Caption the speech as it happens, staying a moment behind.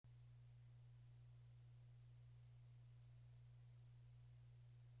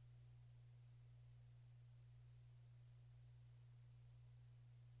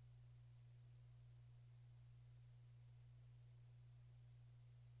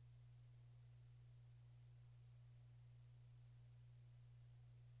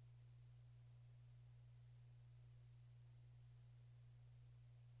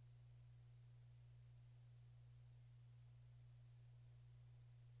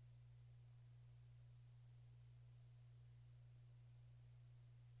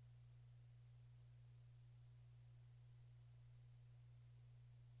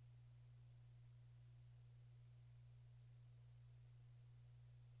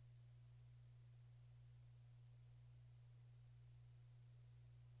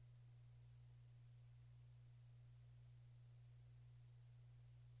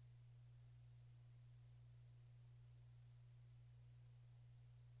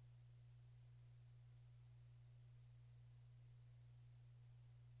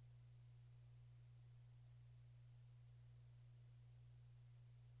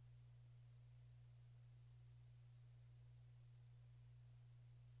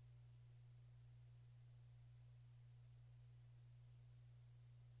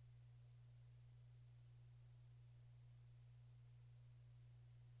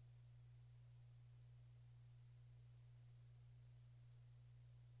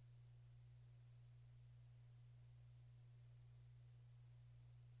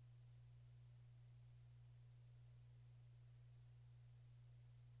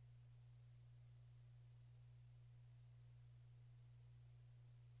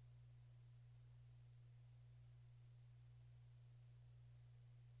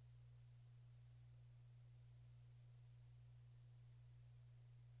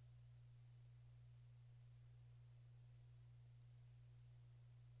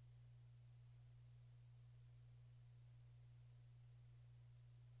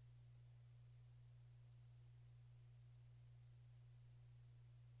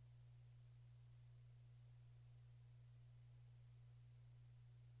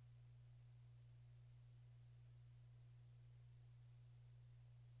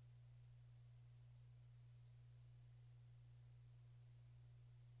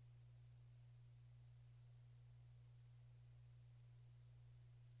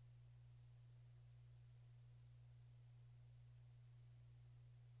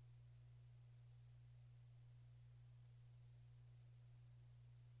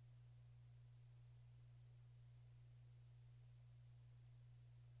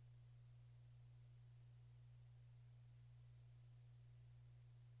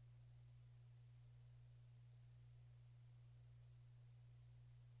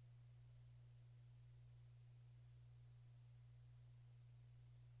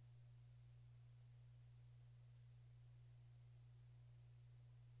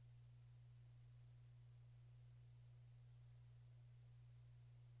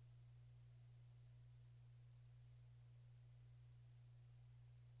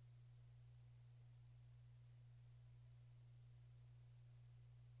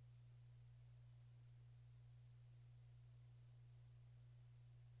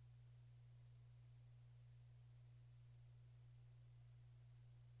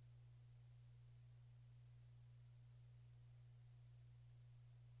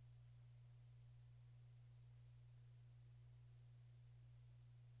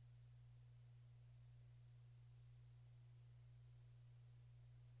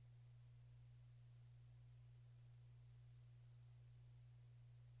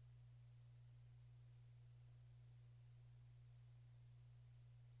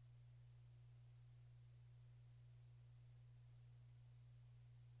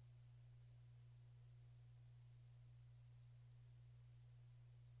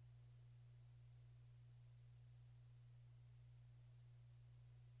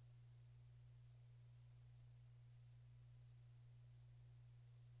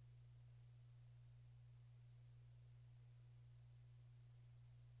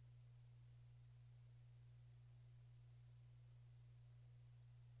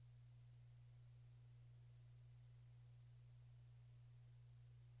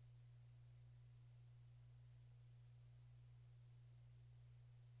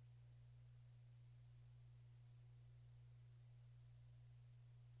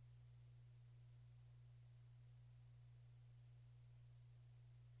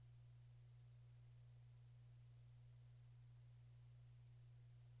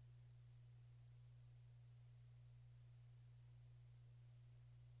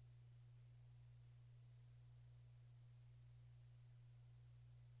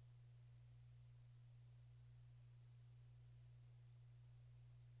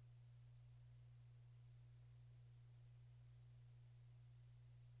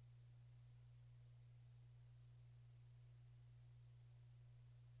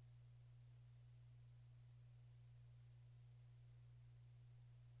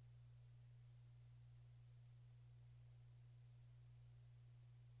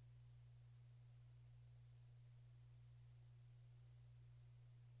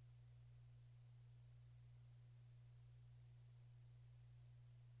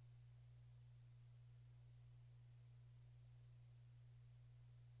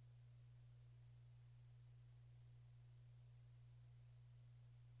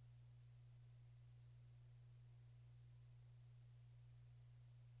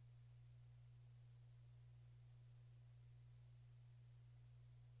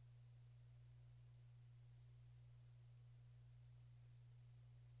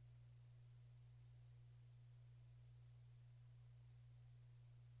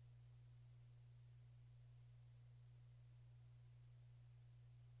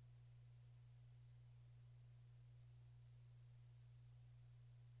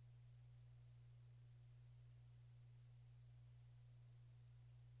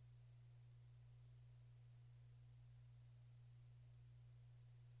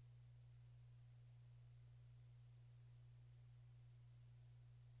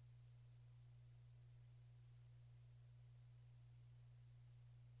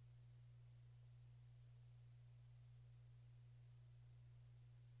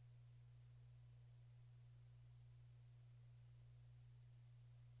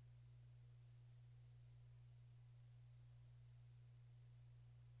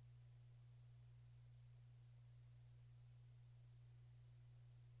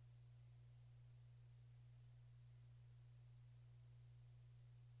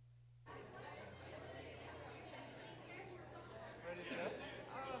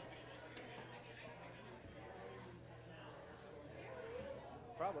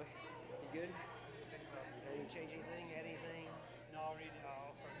Probably. You good? I think so. Any change anything? Add anything? No, I'll read it.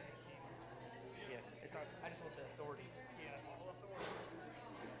 I'll start at 18. Yeah, it's on. I just want the authority. Yeah, all authority.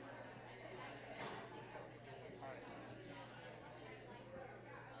 All right.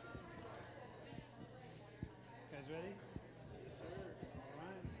 Guys ready? Yes, sir. All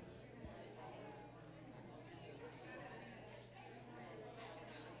right.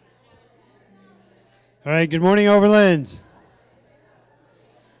 All right, good morning, Overland.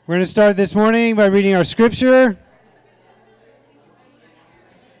 We're going to start this morning by reading our scripture.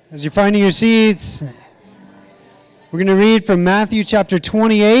 As you're finding your seats, we're going to read from Matthew chapter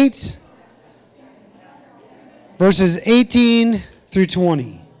 28, verses 18 through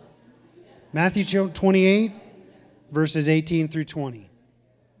 20. Matthew 28, verses 18 through 20.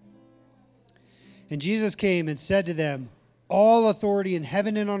 And Jesus came and said to them, "All authority in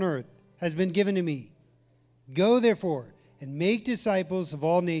heaven and on earth has been given to me. Go, therefore, and make disciples of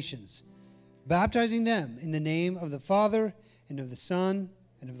all nations, baptizing them in the name of the Father and of the Son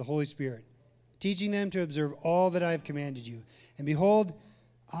and of the Holy Spirit, teaching them to observe all that I have commanded you. And behold,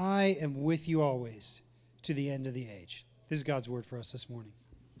 I am with you always to the end of the age." This is God's word for us this morning.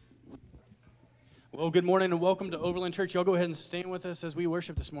 Well, good morning and welcome to Overland Church. Y'all go ahead and stand with us as we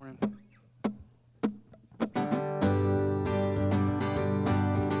worship this morning.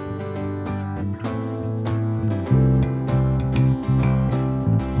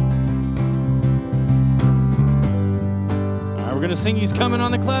 We're going to sing He's Coming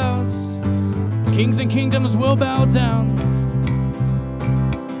on the Clouds. Kings and kingdoms will bow down.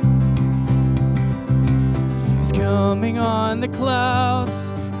 He's coming on the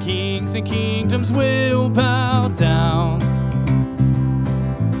clouds. Kings and kingdoms will bow down.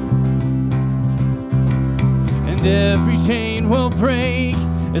 And every chain will break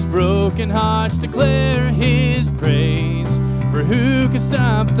as broken hearts declare His praise. For who can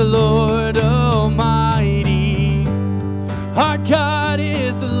stop the Lord Almighty? Our God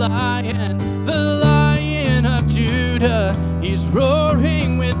is the Lion of Judah. He's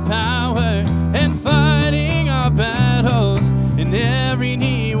roaring with power and fighting our battles, and every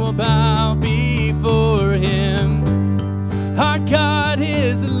knee will bow before Him. Our God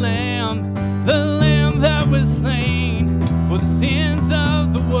is the Lamb that was slain for the sins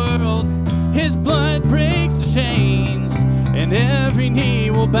of the world. His blood breaks the chains, and every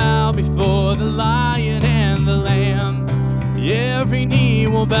knee will bow before the Lion and the Lamb. Every knee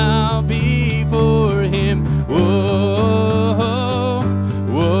will bow before Him. Whoa,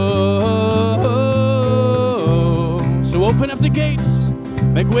 whoa. So open up the gates,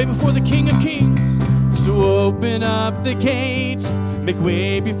 make way before the King of Kings. So open up the gates, make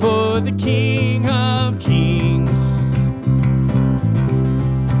way before the King of Kings.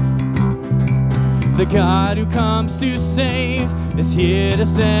 The God who comes to save is here to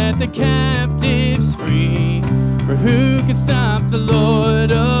set the captives free. For who can stop the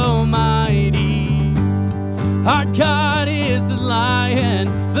Lord Almighty? Our God is the Lion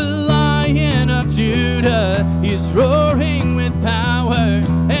of Judah. He's roaring with power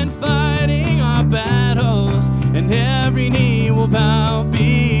and fighting our battles, and every knee will bow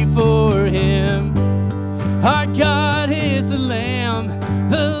before Him. Our God is the Lamb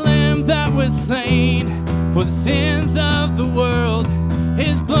that was slain for the sins of the world.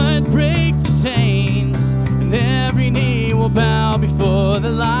 His blood breaks the chains, and every knee will bow before the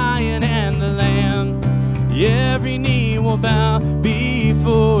Lion and the Lamb. Every knee will bow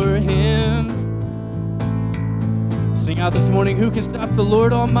before Him. Sing out this morning, who can stop the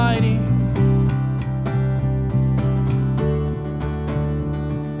Lord Almighty?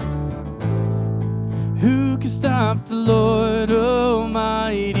 Who can stop the Lord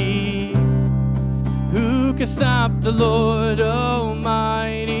Almighty? Who can stop the Lord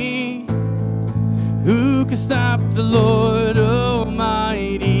Almighty? Who can stop the Lord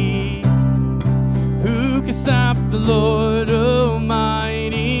Almighty? Who can stop the Lord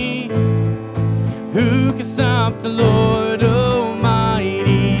Almighty? Who can stop the Lord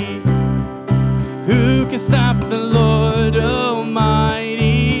Almighty? Who can stop the Lord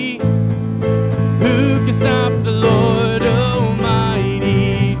Almighty? Who can stop the Lord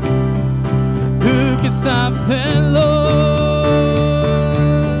Almighty? Who can stop the Lord?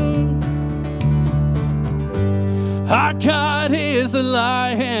 Our God is the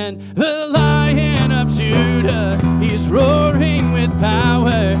Lion of Judah. He's roaring with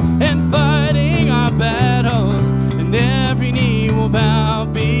power and fighting our battles, and every knee will bow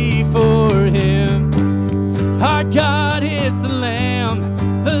before Him. Our God is the Lamb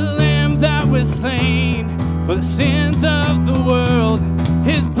that was slain for the sins of the world.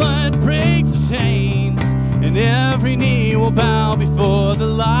 His blood breaks the chains, and and every knee will bow before the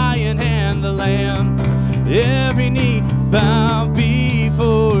Lion and the Lamb. Every knee bow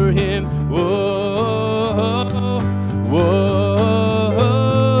before him. Whoa, whoa. Whoa, whoa.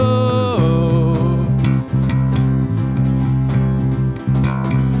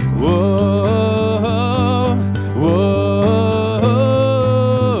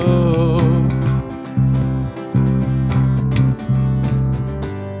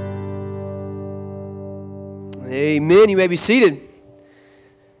 Amen. You may be seated.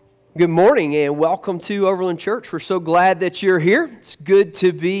 Good morning and welcome to Overland Church. We're so glad that you're here. It's good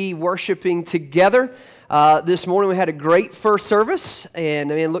to be worshiping together. This morning we had a great first service,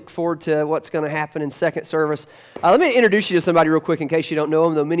 and I look forward to what's going to happen in second service. Let me introduce you to somebody real quick in case you don't know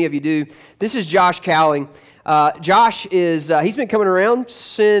him, though many of you do. This is Josh Cowling. Josh he's been coming around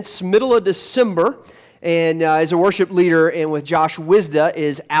since middle of December, and is a worship leader, and with Josh Wisda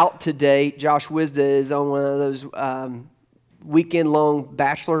is out today. Josh Wisda is on one of those weekend-long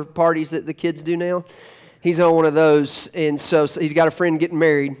bachelor parties that the kids do now. He's on one of those, and so he's got a friend getting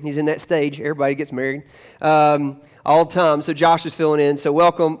married. He's in that stage. Everybody gets married all the time. So Josh is filling in. So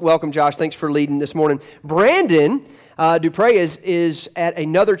welcome, Josh. Thanks for leading this morning. Brandon Dupre is at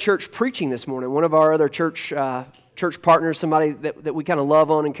another church preaching this morning. One of our other church partners, somebody that we kind of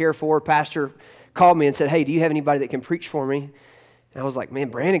love on and care for, pastor, called me and said, "Hey, do you have anybody that can preach for me?" And I was like, "Man,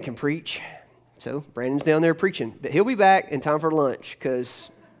 Brandon can preach." So Brandon's down there preaching. But he'll be back in time for lunch because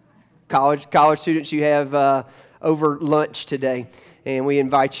college students, you have over lunch today. And we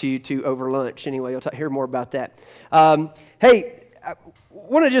invite you to over lunch. Anyway, you'll hear more about that. Hey, I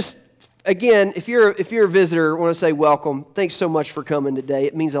want to just, again, if you're a visitor, I want to say welcome. Thanks so much for coming today.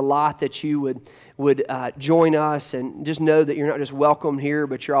 It means a lot that you would join us, and just know that you're not just welcome here,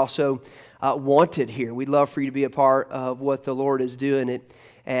 but you're also wanted here. We'd love for you to be a part of what the Lord is doing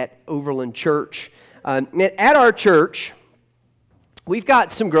at Overland Church. At our church, we've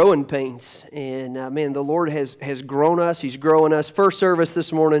got some growing pains, and man, the Lord has grown us. He's growing us. First service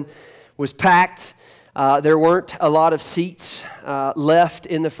this morning was packed. There weren't a lot of seats left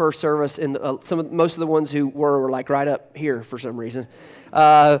in the first service, and most of the ones who were like right up here for some reason.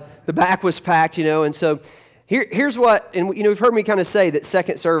 The back was packed, and so here's what, and you've heard me kind of say that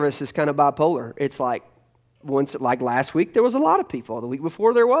second service is kind of bipolar. It's like like last week, there was a lot of people. The week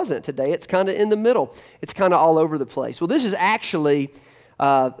before, there wasn't. Today, it's kind of in the middle. It's kind of all over the place. Well, this is actually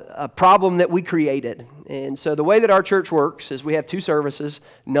a problem that we created. And so the way that our church works is we have two services,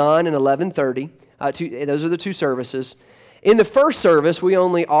 9 and 11:30. Those are the two services. In the first service, we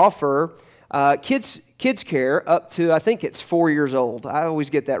only offer kids care up to, I think it's 4 years old. I always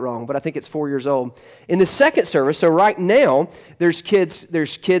get that wrong, but I think it's 4 years old. In the second service, so right now, there's kids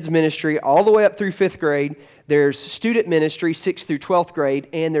ministry all the way up through 5th grade. There's student ministry, 6th through 12th grade,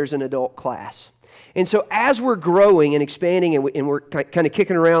 and there's an adult class. And so as we're growing and expanding, and we're kind of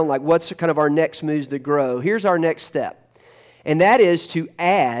kicking around like what's kind of our next moves to grow, here's our next step. And that is to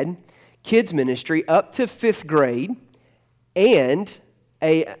add kids ministry up to 5th grade and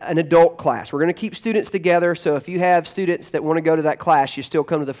an adult class. We're going to keep students together, so if you have students that want to go to that class, you still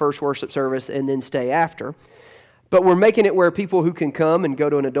come to the first worship service and then stay after. But we're making it where people who can come and go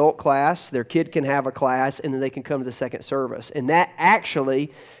to an adult class, their kid can have a class, and then they can come to the second service. And that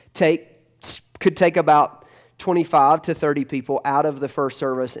actually could take about 25 to 30 people out of the first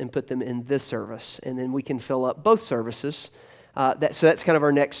service and put them in this service. And then we can fill up both services. So that's kind of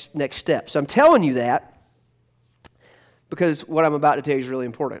our next step. So I'm telling you that because what I'm about to tell you is really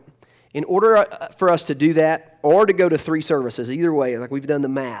important. In order for us to do that, or to go to 3 services, either way, like we've done the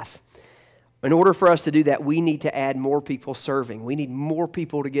math, in order for us to do that, we need to add more people serving. We need more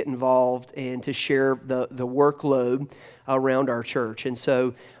people to get involved and to share the workload around our church. And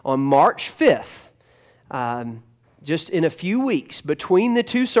so on March 5th, just in a few weeks, between the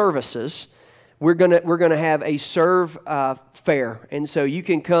two services, we're gonna have a serve fair. And so you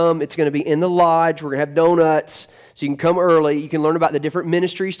can come. It's going to be in the lodge. We're going to have donuts. So you can come early. You can learn about the different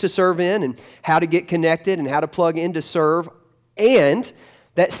ministries to serve in and how to get connected and how to plug in to serve. And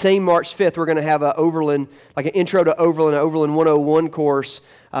that same March 5th, we're going to have an intro to Overland, an Overland 101 course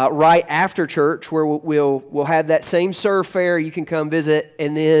right after church, where we'll have that same serve fair. You can come visit,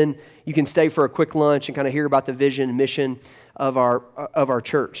 and then you can stay for a quick lunch and kind of hear about the vision and mission of our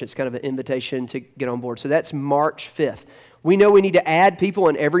church. It's kind of an invitation to get on board. So that's March 5th. We know we need to add people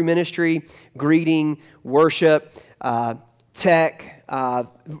in every ministry: greeting, worship, tech.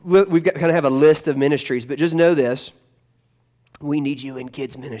 We've got kind of have a list of ministries, but just know this: we need you in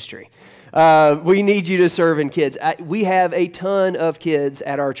kids ministry. We need you to serve in kids. We have a ton of kids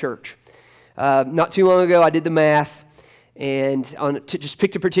at our church. Not too long ago, I did the math, And just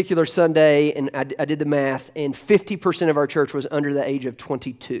picked a particular Sunday, and I did the math, and 50% of our church was under the age of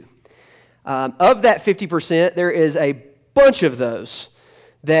 22. Of that 50%, there is a bunch of those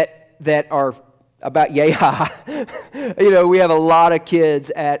that are about yay high. We have a lot of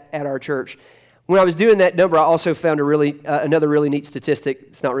kids at our church. When I was doing that number, I also found another really neat statistic.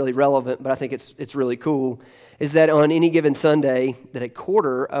 It's not really relevant, but I think it's really cool, is that on any given Sunday, that a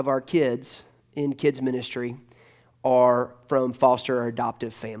quarter of our kids in kids ministry are from foster or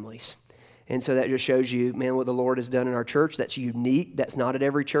adoptive families. And so that just shows you, man, what the Lord has done in our church. That's unique. That's not at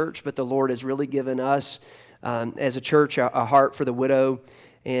every church, but the Lord has really given us, as a church, a heart for the widow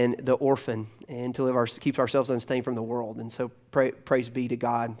and the orphan, and to keep ourselves unstained from the world. And so praise be to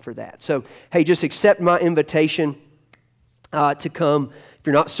God for that. So, hey, just accept my invitation to come. If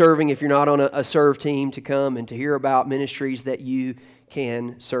you're not serving, if you're not on a serve team, to come and to hear about ministries that you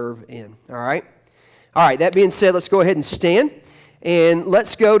can serve in. All right? All right, that being said, let's go ahead and stand, and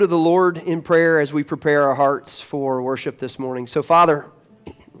let's go to the Lord in prayer as we prepare our hearts for worship this morning. So, Father,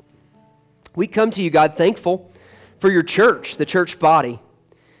 we come to you, God, thankful for your church, the church body.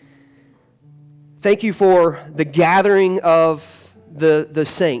 Thank you for the gathering of the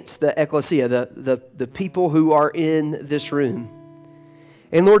saints, the ecclesia, the people who are in this room.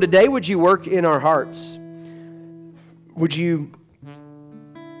 And Lord, today would you work in our hearts? Would you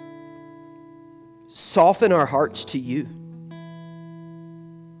soften our hearts to you?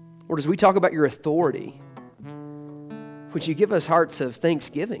 Lord, as we talk about your authority, would you give us hearts of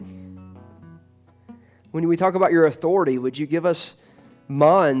thanksgiving? When we talk about your authority, would you give us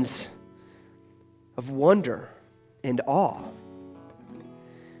minds of wonder and awe?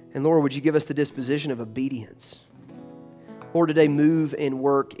 And Lord, would you give us the disposition of obedience? Lord, today move and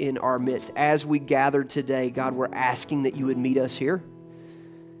work in our midst. As we gather today, God, we're asking that you would meet us here,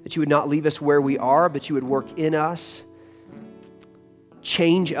 that you would not leave us where we are, but you would work in us,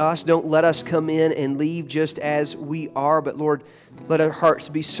 change us. Don't let us come in and leave just as we are, but Lord, let our hearts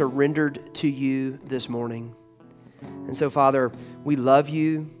be surrendered to you this morning. And so, Father, we love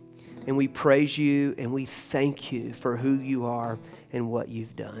you, and we praise you, and we thank you for who you are and what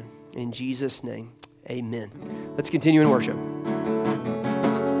you've done. In Jesus' name, amen. Let's continue in worship.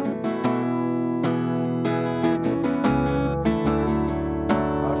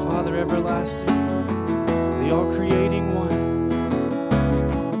 Our Father everlasting, the all-creating one.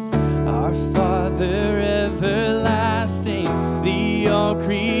 Our Father everlasting, the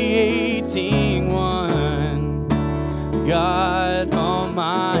all-creating one. God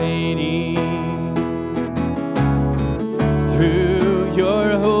Almighty, through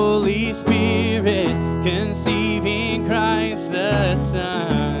your Holy Spirit, conceiving Christ the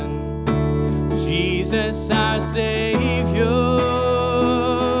Son, Jesus our Savior.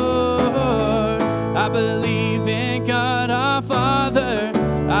 I believe in God our Father,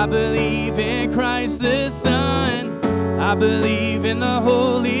 I believe in Christ the Son, I believe in the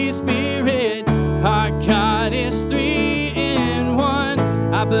Holy Spirit, our God is three in one.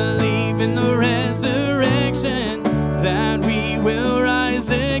 I believe in the resurrection, that we will rise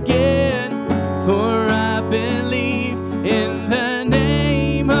again, for I believe in the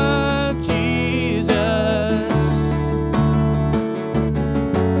name of Jesus.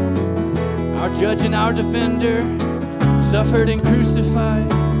 Our judge and our defender, suffered and crucified.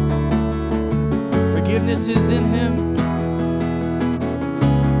 Forgiveness is in him.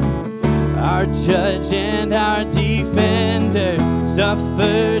 Our judge and our defender,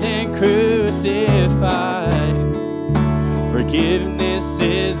 suffered and crucified. Forgiveness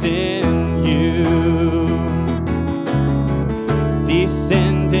is in you.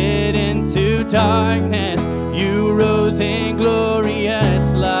 Descended into darkness, you rose in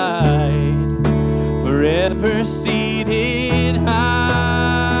glorious light, forever seated high.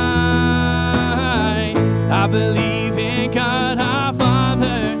 I believe in God our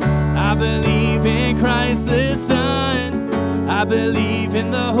Father, I believe in Christ the Son, I believe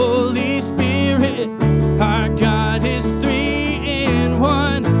in the Holy Spirit, our God is three in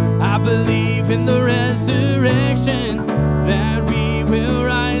one. I believe in the resurrection, that we will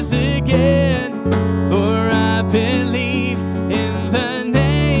rise again, for I believe in the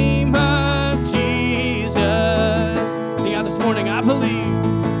name of Jesus. Sing out this morning, I believe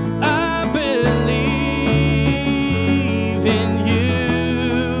in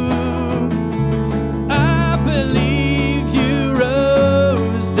you. I believe you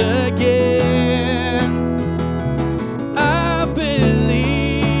rose again. I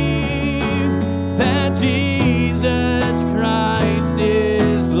believe that Jesus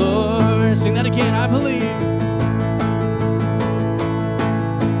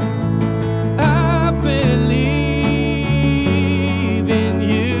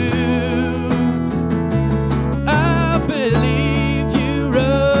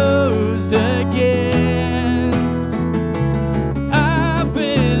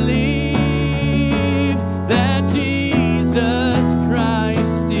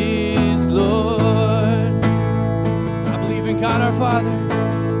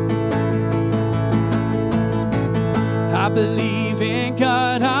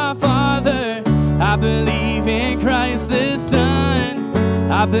believe in Christ the Son.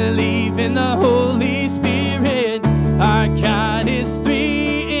 I believe in the Holy Spirit. Our God is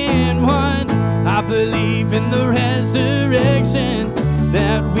three in one. I believe in the resurrection,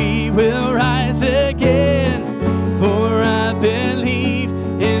 that we will rise again. For I believe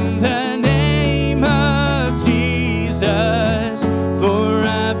in the name of Jesus. For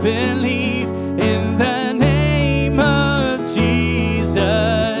I believe in the name of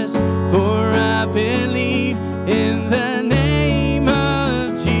Jesus. For I believe in the name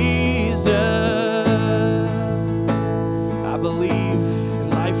of Jesus. I believe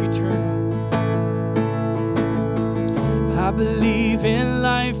in life eternal. I believe in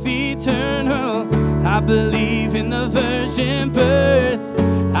life eternal. I believe in the virgin birth.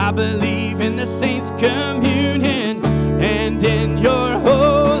 I believe in the saints' communion and in your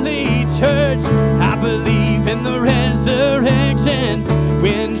holy church. I believe in the resurrection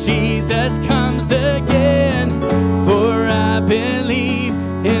when Jesus comes again. For I believe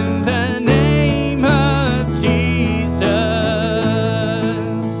in the name of Jesus.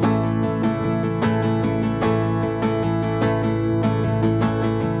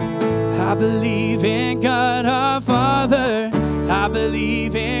 I believe in God our Father. I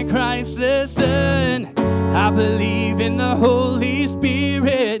believe in Christ the Son. I believe in the Holy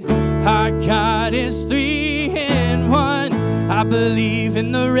Spirit. Our God is three in one. I believe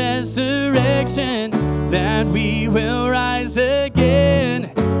in the resurrection, that we will rise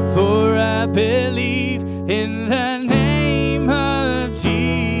again. For I believe in the name of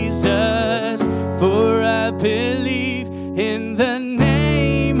Jesus. For I believe in the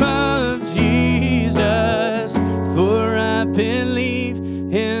name of Jesus. For I believe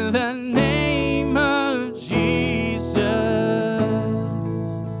in the name of Jesus.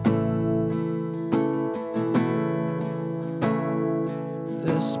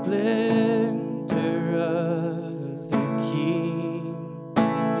 The splendor of the King,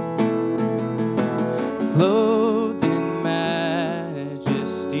 clothed in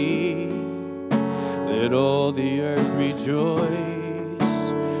majesty, let all the earth rejoice,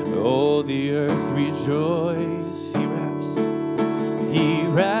 all the earth rejoice. He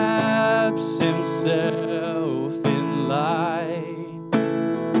wraps himself in light,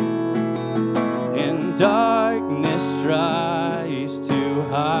 and darkness tries to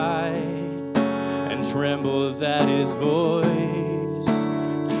hide, and trembles at his voice,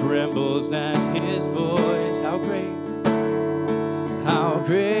 trembles at his voice. How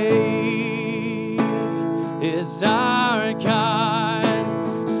great is our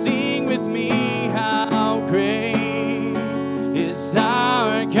God. Sing with me, how great is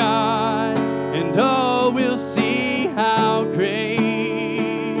our God, and all will see how great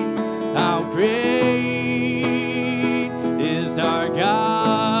is our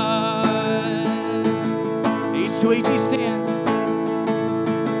God. H2H he stands.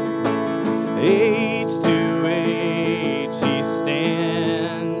 H2H he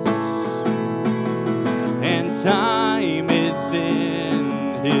stands, and time is in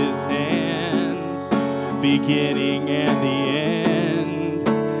his hands, beginning and the end,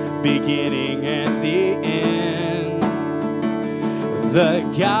 beginning and the end. The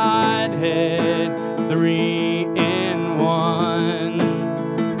Godhead, three in one.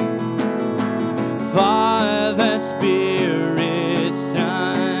 Father, Spirit,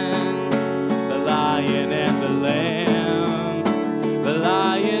 Son, the Lion and the Lamb, the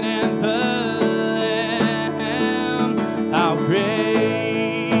Lion and the Lamb. How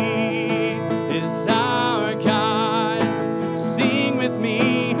great is our God. Sing with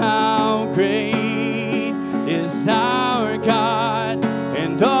me, how great is our God,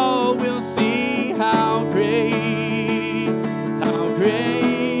 and all will see how great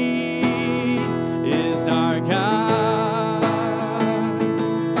is our God.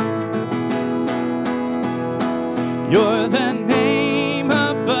 You're the name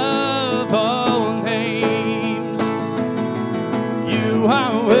above all names. You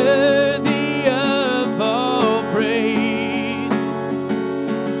are worthy of all praise,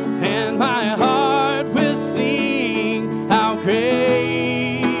 and my heart will sing how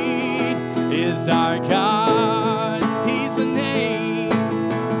great is our God. He's the name.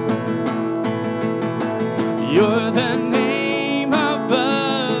 You're the name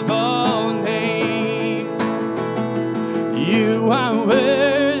above all names. You are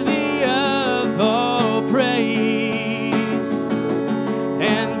worthy of all praise,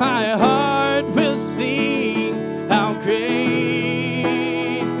 and my heart will sing how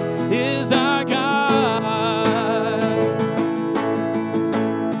great is our God.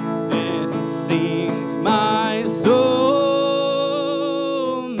 Then sings my soul,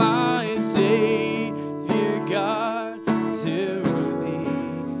 my Savior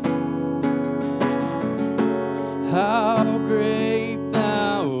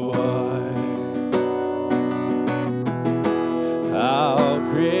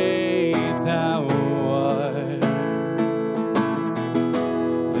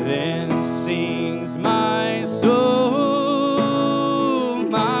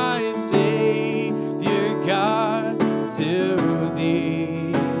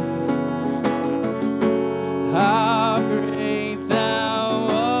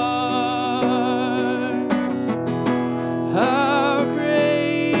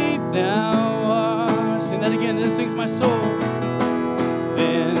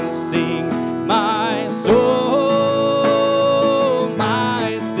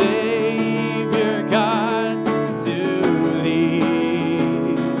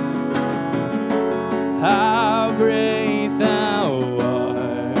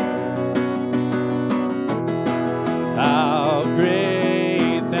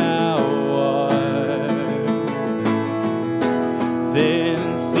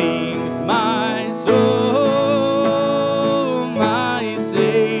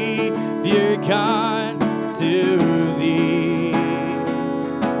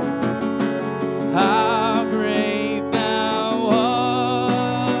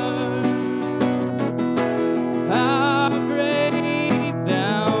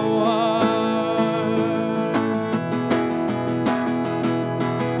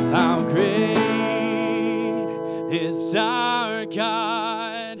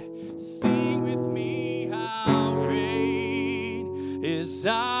is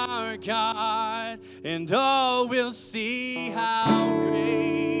our God, and all will see how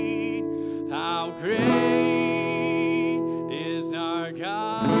great is our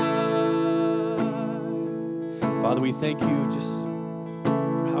God. Father, we thank you just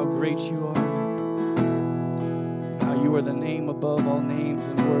for how great you are, how you are the name above all names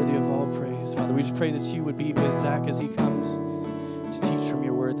and worthy of all praise. Father, we just pray that you would be with Zach as he comes to teach from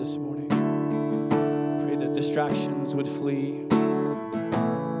your word this morning. Pray that distractions would flee.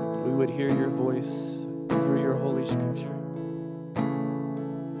 We would hear your voice through your holy scripture.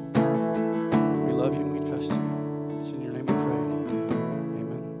 We love you and we trust you. It's in your name we pray.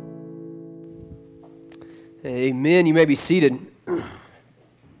 Amen. Amen. You may be seated.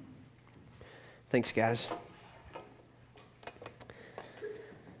 Thanks, guys.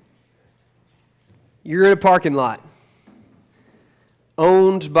 You're in a parking lot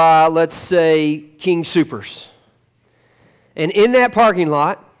owned by, let's say, King Soopers. And in that parking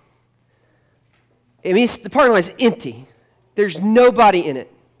lot, the parking lot is empty. There's nobody in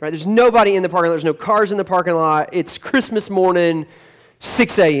it, right? There's nobody in the parking lot. There's no cars in the parking lot. It's Christmas morning,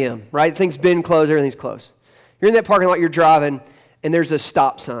 6 a.m., right? Things been closed, everything's closed. You're in that parking lot, you're driving, and there's a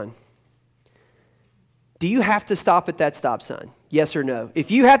stop sign. Do you have to stop at that stop sign? Yes or no? If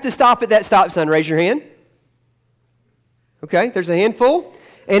you have to stop at that stop sign, raise your hand. Okay, there's a handful.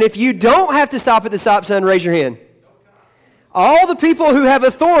 And if you don't have to stop at the stop sign, raise your hand. All the people who have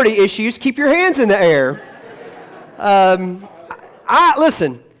authority issues, keep your hands in the air.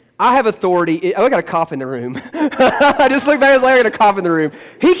 Listen, I have authority. Oh, I got a cough in the room. I just looked back and was like, I got a cough in the room.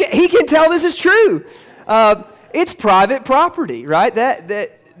 He can tell this is true. It's private property, right? That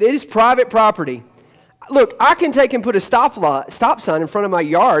it is private property. Look, I can take and put a stop sign in front of my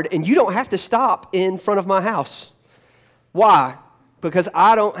yard, and you don't have to stop in front of my house. Why? Because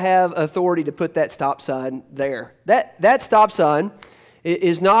I don't have authority to put that stop sign there. That stop sign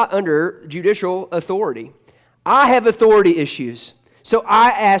is not under judicial authority. I have authority issues, so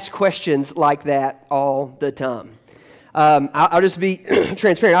I ask questions like that all the time. I'll just be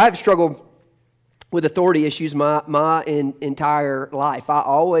transparent. I have struggled with authority issues my entire life. I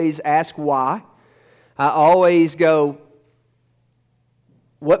always ask why. I always go,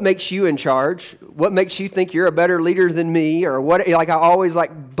 what makes you in charge? What makes you think you're a better leader than me? Or what? Like I always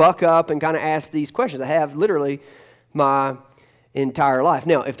buck up and kind of ask these questions. I have literally my entire life.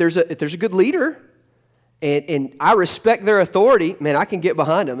 Now, if there's a good leader and I respect their authority, man, I can get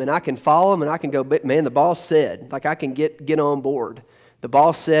behind them and I can follow them and I can go, but man, the boss said, like I can get on board. The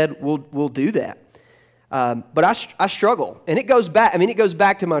boss said, we'll do that. But I struggle, and it goes back. It goes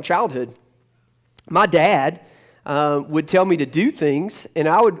back to my childhood. My dad would tell me to do things, and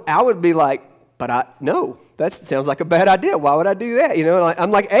I would be like, no, that sounds like a bad idea. Why would I do that?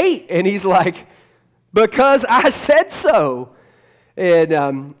 I'm like 8, and he's like, because I said so.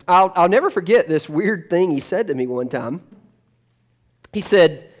 And I'll never forget this weird thing he said to me one time. He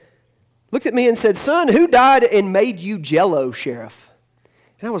looked at me and said, son, who died and made you Jell-O sheriff?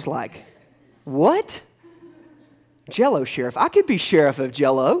 And I was like, what? Jell-O sheriff? I could be sheriff of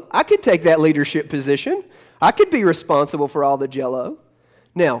Jell-O. I could take that leadership position. I could be responsible for all the Jell-O.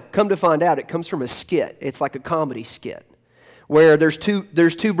 Now, come to find out, it comes from a skit. It's like a comedy skit where there's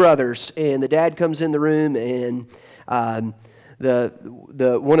two brothers, and the dad comes in the room, and one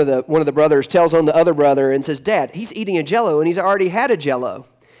of the brothers tells on the other brother and says, Dad, he's eating a Jell-O, and he's already had a Jell-O.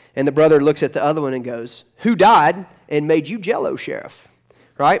 And the brother looks at the other one and goes, who died and made you Jell-O sheriff?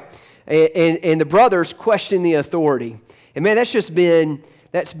 Right? And the brothers question the authority. And man, that's been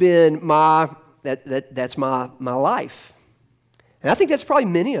my life. And I think that's probably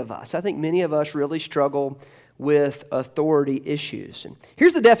many of us. I think many of us really struggle with authority issues. And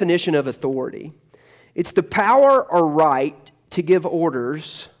here's the definition of authority. It's the power or right to give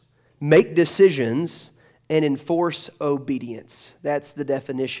orders, make decisions, and enforce obedience. That's the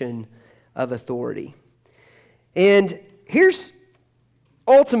definition of authority. And here's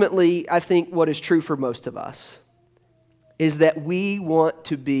ultimately, I think what is true for most of us is that we want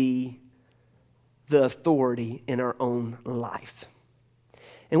to be the authority in our own life.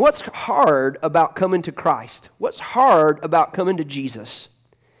 And what's hard about coming to Christ, what's hard about coming to Jesus,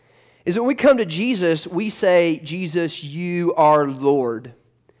 is when we come to Jesus, we say, Jesus, you are Lord.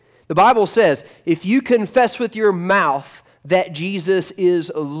 The Bible says, if you confess with your mouth that Jesus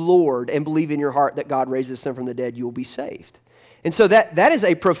is Lord and believe in your heart that God raises him from the dead, you will be saved. And so that is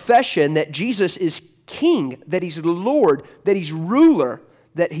a profession that Jesus is King, that he's Lord, that he's ruler,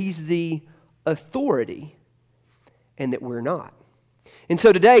 that he's the authority, and that we're not. And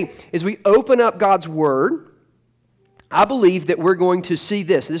so today, as we open up God's Word, I believe that we're going to see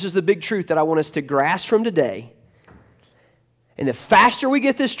this. This is the big truth that I want us to grasp from today. And the faster we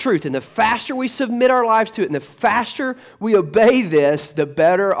get this truth, and the faster we submit our lives to it, and the faster we obey this, the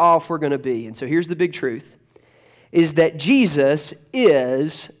better off we're going to be. And so here's the big truth, is that Jesus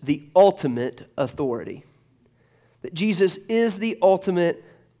is the ultimate authority. That Jesus is the ultimate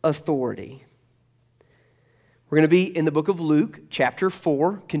authority. We're going to be in the book of Luke, chapter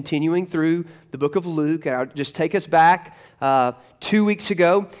 4, continuing through the book of Luke. And I'll just take us back 2 weeks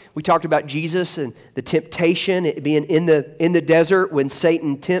ago. We talked about Jesus and the temptation, it being in the desert when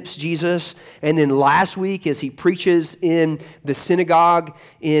Satan tempts Jesus. And then last week as he preaches in the synagogue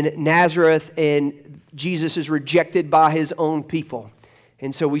in Nazareth, and Jesus is rejected by his own people.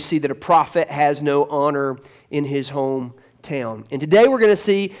 And so we see that a prophet has no honor in his hometown. And today we're going to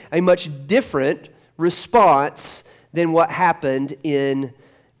see a much different response than what happened in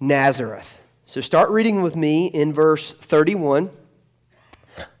Nazareth. So start reading with me in verse 31.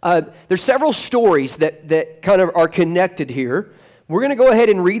 There's several stories that kind of are connected here. We're going to go ahead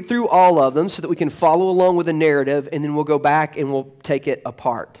and read through all of them so that we can follow along with the narrative, and then we'll go back and we'll take it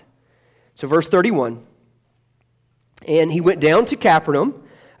apart. So verse 31. And he went down to Capernaum,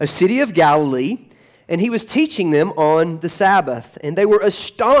 a city of Galilee, and he was teaching them on the Sabbath. And they were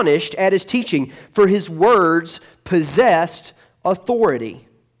astonished at his teaching, for his words possessed authority.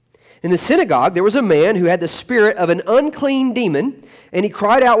 In the synagogue there was a man who had the spirit of an unclean demon, and he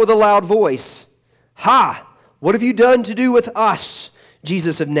cried out with a loud voice, "Ha! What have you done to do with us,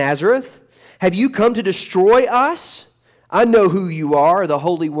 Jesus of Nazareth? Have you come to destroy us? I know who you are, the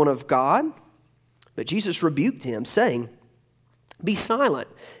Holy One of God." But Jesus rebuked him, saying, "Be silent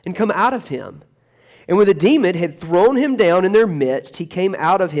and come out of him." And when the demon had thrown him down in their midst, he came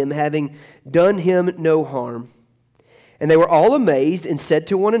out of him, having done him no harm. And they were all amazed and said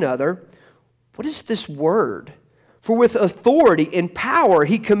to one another, "What is this word? For with authority and power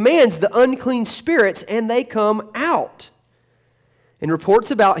he commands the unclean spirits, and they come out." And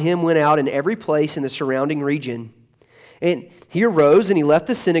reports about him went out in every place in the surrounding region. And he arose and he left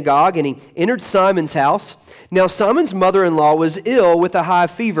the synagogue and he entered Simon's house. Now Simon's mother-in-law was ill with a high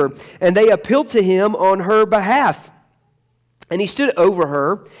fever, and they appealed to him on her behalf. And he stood over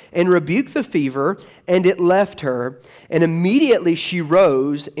her and rebuked the fever, and it left her. And immediately she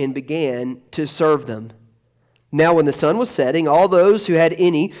rose and began to serve them. Now when the sun was setting, all those who had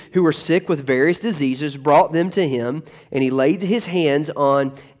any who were sick with various diseases brought them to him, and he laid his hands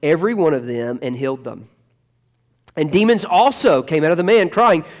on every one of them and healed them. And demons also came out of the man,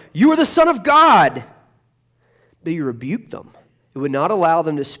 crying, "You are the Son of God." But he rebuked them. It would not allow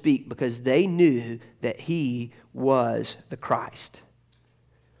them to speak, because they knew that he was the Christ.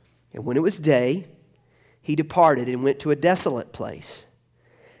 And when it was day, he departed and went to a desolate place.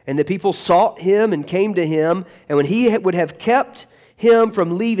 And the people sought him and came to him, and when he would have kept him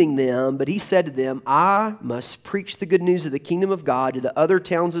from leaving them, but he said to them, "I must preach the good news of the kingdom of God to the other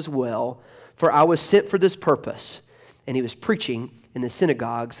towns as well, for I was sent for this purpose." And he was preaching in the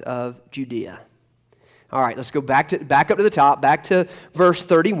synagogues of Judea. All right, let's go back up to the top, back to verse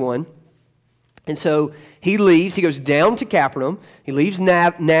 31. And so he leaves, he goes down to Capernaum, he leaves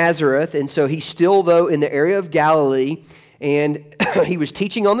Nazareth, and so he's still, though, in the area of Galilee, and he was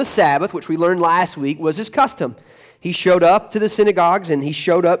teaching on the Sabbath, which we learned last week was his custom. He showed up to the synagogues, and he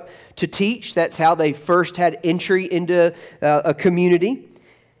showed up to teach. That's how they first had entry into a community.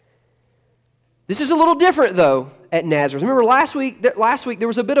 This is a little different, though, at Nazareth. Remember last week there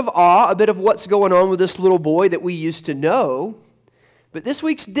was a bit of awe, a bit of what's going on with this little boy that we used to know. But this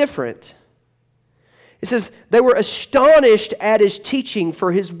week's different. It says, they were astonished at his teaching,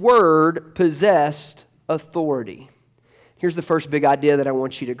 for his word possessed authority. Here's the first big idea that I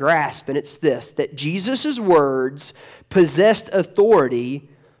want you to grasp, and it's this, that Jesus' words possessed authority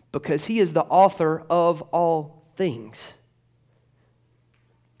because he is the author of all things.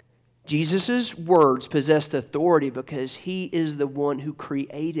 Jesus' words possessed authority because he is the one who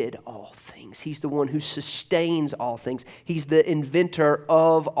created all things. He's the one who sustains all things. He's the inventor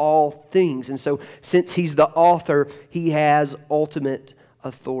of all things. And so since he's the author, he has ultimate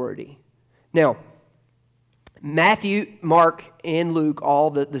authority. Now, Matthew, Mark, and Luke, all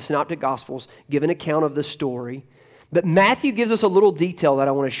the synoptic gospels, give an account of the story. But Matthew gives us a little detail that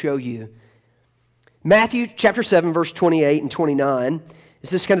I want to show you. Matthew chapter 7, verse 28 and 29. It's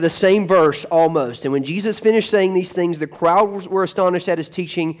just kind of the same verse almost. And when Jesus finished saying these things, the crowd were astonished at his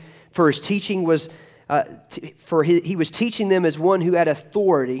teaching, for his teaching was, he was teaching them as one who had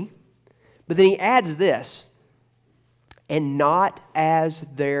authority. But then he adds this, and not as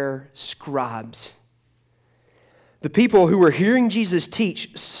their scribes. The people who were hearing Jesus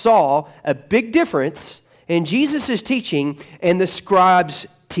teach saw a big difference in Jesus' teaching and the scribes'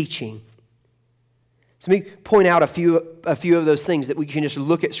 teaching. So let me point out a few of those things that we can just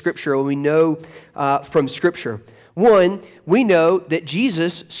look at Scripture and we know from Scripture. One, we know that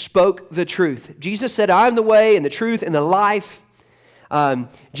Jesus spoke the truth. Jesus said, "I am the way and the truth and the life."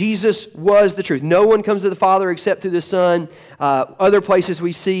 Jesus was the truth. No one comes to the Father except through the Son. Other places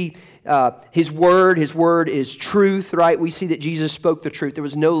we see His Word. His Word is truth, right? We see that Jesus spoke the truth. There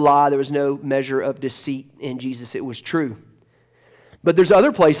was no lie. There was no measure of deceit in Jesus. It was true. But there's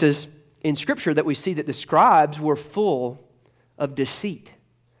other places in Scripture that we see that the scribes were full of deceit.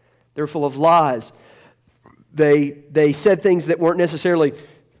 They were full of lies. They said things that weren't necessarily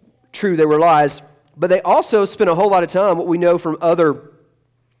true. They were lies. But they also spent a whole lot of time, what we know from other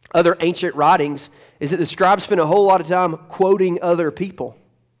ancient writings, is that the scribes spent a whole lot of time quoting other people.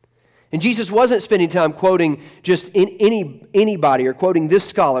 And Jesus wasn't spending time quoting just anybody or quoting this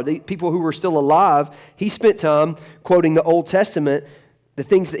scholar, the people who were still alive. He spent time quoting the Old Testament. The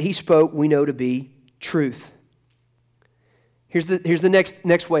things that he spoke we know to be truth. Here's the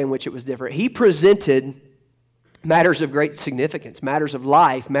next way in which it was different. He presented matters of great significance, matters of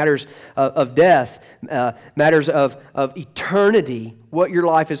life, matters of death, matters of eternity, what your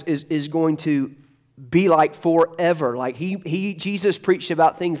life is going to be like forever. Like Jesus preached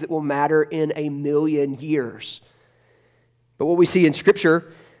about things that will matter in 1,000,000 years. But what we see in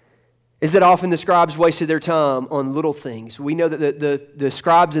Scripture is that often the scribes wasted their time on little things. We know that the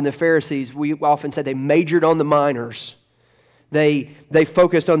scribes and the Pharisees, we often say they majored on the minors. They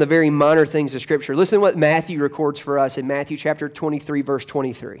focused on the very minor things of Scripture. Listen to what Matthew records for us in Matthew chapter 23, verse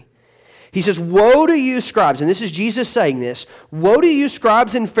 23. He says, "Woe to you, scribes," and this is Jesus saying this, "Woe to you,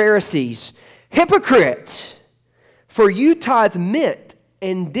 scribes and Pharisees, hypocrites! For you tithe mint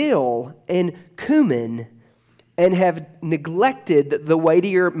and dill and cumin, and have neglected the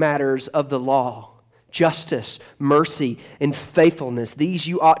weightier matters of the law, justice, mercy, and faithfulness. These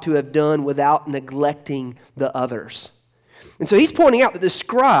you ought to have done without neglecting the others." And so he's pointing out that the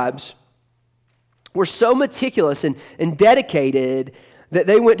scribes were so meticulous and dedicated that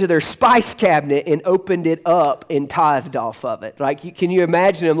they went to their spice cabinet and opened it up and tithed off of it. Like, can you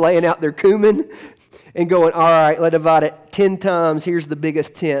imagine them laying out their cumin and going, "All right, let's divide it 10 times. Here's the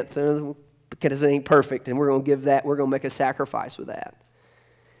biggest tenth, because it ain't perfect, and we're going to give that. We're going to make a sacrifice with that."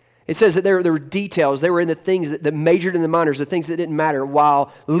 It says that there were details. They were in the things that majored in the minors, the things that didn't matter,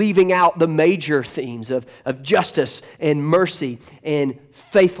 while leaving out the major themes of justice and mercy and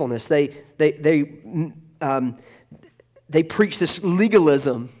faithfulness. They preached this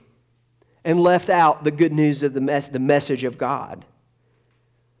legalism and left out the good news of the message of God.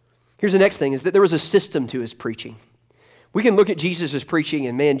 Here's the next thing, is that there was a system to his preaching. We can look at Jesus' preaching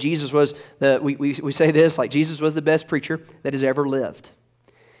and, man, Jesus was we say this, like, Jesus was the best preacher that has ever lived.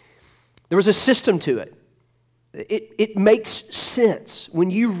 There was a system to it. It makes sense.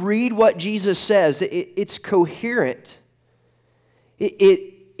 When you read what Jesus says, it's coherent.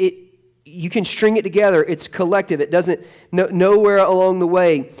 You can string it together. It's collective. It doesn't, nowhere along the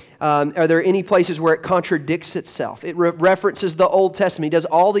way are there any places where it contradicts itself. It references the Old Testament. He does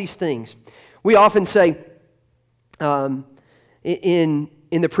all these things. We often say in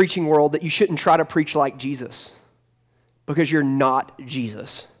the preaching world that you shouldn't try to preach like Jesus because you're not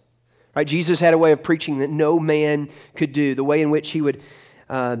Jesus. Right? Jesus had a way of preaching that no man could do, the way in which he would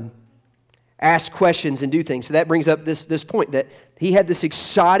ask questions and do things. So that brings up this point that he had this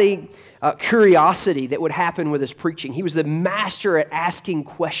exciting curiosity that would happen with his preaching. He was the master at asking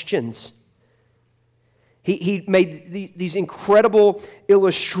questions. He made these incredible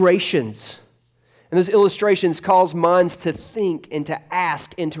illustrations. And those illustrations cause minds to think and to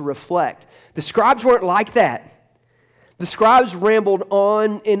ask and to reflect. The scribes weren't like that. The scribes rambled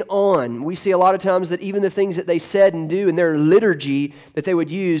on and on. We see a lot of times that even the things that they said and do in their liturgy that they would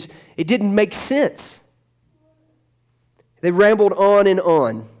use, it didn't make sense. They rambled on and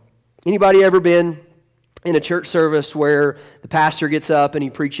on. Anybody ever been in a church service where the pastor gets up and he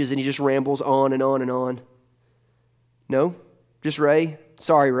preaches and he just rambles on and on and on? No? Just Ray?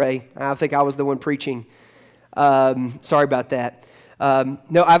 Sorry, Ray. I think I was the one preaching. Sorry about that.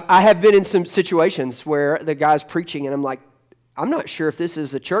 No, I have been in some situations where the guy's preaching and I'm like, I'm not sure if this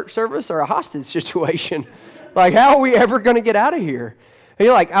is a church service or a hostage situation. Like, how are we ever going to get out of here? And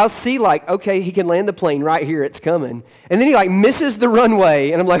you're like, I'll see, like, okay, he can land the plane right here, it's coming. And then he like misses the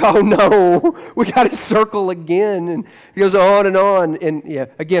runway and I'm like, oh no, we got to circle again. And he goes on. And yeah,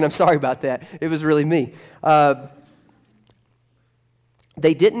 again, I'm sorry about that. It was really me.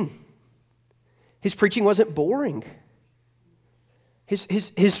 They didn't. His preaching wasn't boring.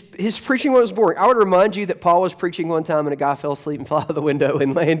 His preaching was boring. I would remind you that Paul was preaching one time and a guy fell asleep and fell out of the window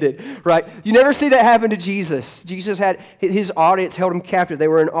and landed, right? You never see that happen to Jesus. Jesus had, his audience held him captive. They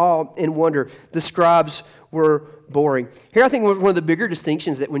were in awe and wonder. The scribes were boring. Here I think one of the bigger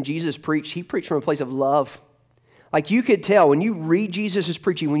distinctions that when Jesus preached, he preached from a place of love. Like you could tell when you read Jesus'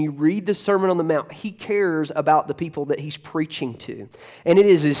 preaching, when you read the Sermon on the Mount, he cares about the people that he's preaching to. And it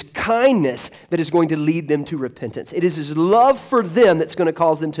is his kindness that is going to lead them to repentance. It is his love for them that's going to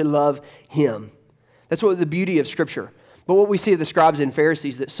cause them to love him. That's what the beauty of Scripture. But what we see of the scribes and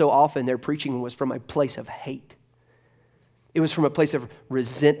Pharisees, that so often their preaching was from a place of hate. It was from a place of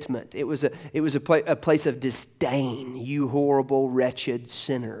resentment. It was a place of disdain. You horrible, wretched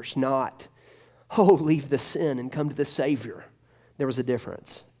sinners, not, oh, leave the sin and come to the Savior. There was a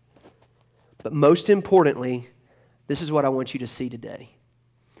difference. But most importantly, this is what I want you to see today,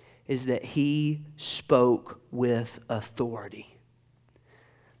 is that he spoke with authority.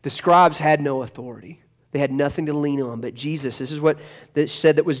 The scribes had no authority. They had nothing to lean on. But Jesus, this is what that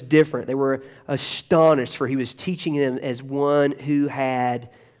said that was different. They were astonished, for he was teaching them as one who had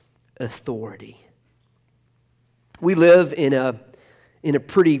authority. We live in a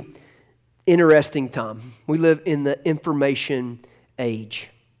pretty interesting time. We live in the information age.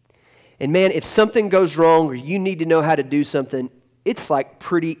 And man, if something goes wrong or you need to know how to do something, it's like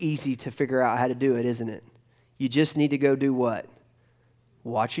pretty easy to figure out how to do it, isn't it? You just need to go do what?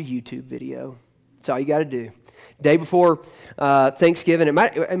 Watch a YouTube video. That's all you got to do. Day before Thanksgiving, it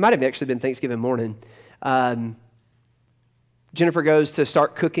might have actually been Thanksgiving morning, Jennifer goes to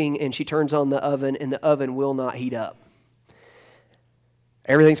start cooking and she turns on the oven and the oven will not heat up.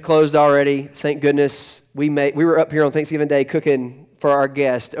 Everything's closed already. Thank goodness we were up here on Thanksgiving Day cooking for our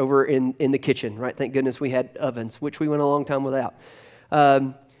guest over in the kitchen, right? Thank goodness we had ovens, which we went a long time without.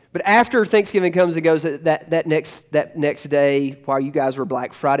 But after Thanksgiving comes and goes, that next day, while you guys were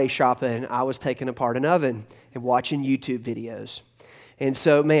Black Friday shopping, I was taking apart an oven and watching YouTube videos. And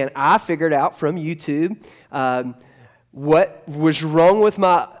so, man, I figured out from YouTube what was wrong with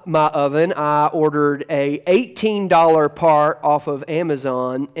my oven. I ordered a $18 part off of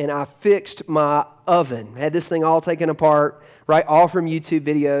Amazon, and I fixed my oven. Had this thing all taken apart, right, all from YouTube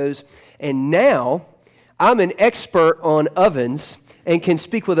videos. And now I'm an expert on ovens and can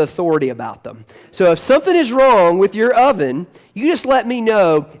speak with authority about them. So if something is wrong with your oven, you just let me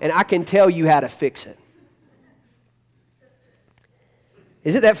know, and I can tell you how to fix it.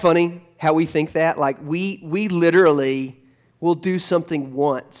 Isn't that funny how we think that? Like we literally will do something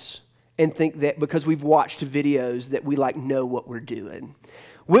once and think that because we've watched videos that we like know what we're doing.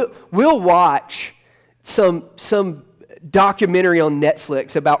 We'll watch some documentary on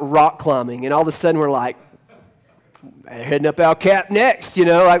Netflix about rock climbing, and all of a sudden we're like, heading up El Cap next,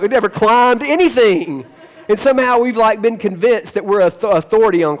 like we've never climbed anything. And somehow we've like been convinced that we're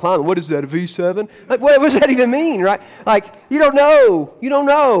authority on climbing. What is that, a V7? Like, what does that even mean, right? Like, you don't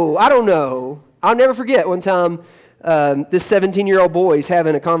know. I don't know. I'll never forget one time this 17-year-old boy is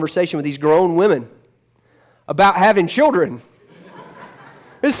having a conversation with these grown women about having children.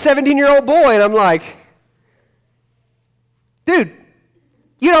 This 17-year-old boy, and I'm like, dude,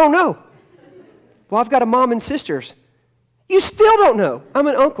 you don't know. Well, I've got a mom and sisters. You still don't know. I'm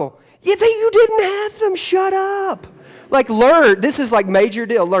an uncle. You think you didn't have them? Shut up. Like, learn. This is like major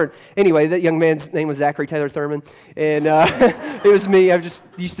deal. Learn. Anyway, that young man's name was Zack Thurman, and it was me. I just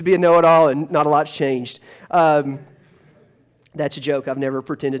used to be a know-it-all, and not a lot's changed. That's a joke. I've never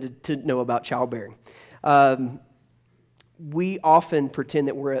pretended to know about childbearing. We often pretend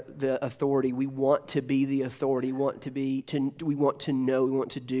that we're the authority. We want to be the authority. We want to know. We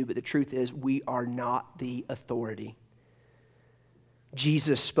want to do. But the truth is, we are not the authority.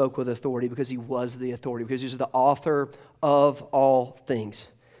 Jesus spoke with authority because he was the authority, because he's the author of all things.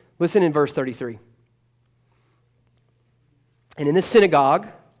 Listen in verse 33. And in the synagogue,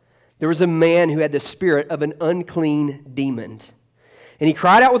 there was a man who had the spirit of an unclean demon. And he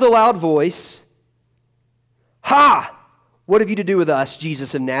cried out with a loud voice, "Ha! What have you to do with us,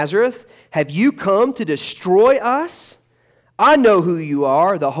 Jesus of Nazareth? Have you come to destroy us? I know who you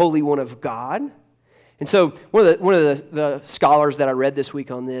are, the Holy One of God." And so one of the scholars that I read this week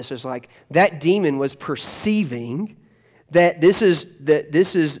on this is like, that demon was perceiving that this is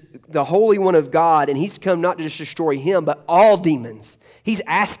the Holy One of God, and he's come not to just destroy him, but all demons. He's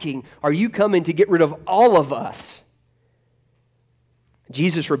asking, are you coming to get rid of all of us?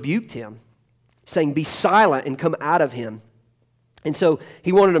 Jesus rebuked him, saying, "Be silent and come out of him." And so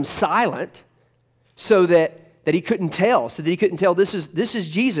he wanted him silent so that he couldn't tell, this is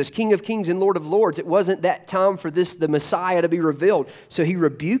Jesus, King of Kings and Lord of Lords. It wasn't that time for the Messiah to be revealed. So he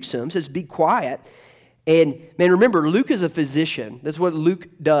rebukes him, says, "Be quiet." And man, remember, Luke is a physician. That's what Luke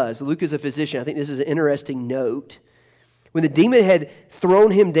does. Luke is a physician. I think this is an interesting note. When the demon had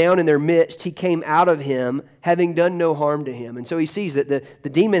thrown him down in their midst, he came out of him, having done no harm to him. And so he sees that the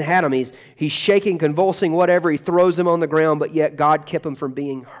demon had him. He's shaking, convulsing, whatever. He throws him on the ground, but yet God kept him from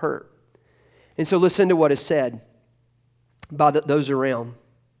being hurt. And so listen to what is said by those around.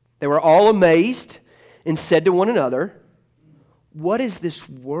 They were all amazed and said to one another, "What is this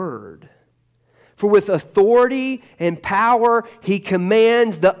word? For with authority and power he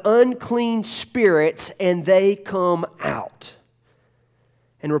commands the unclean spirits, and they come out."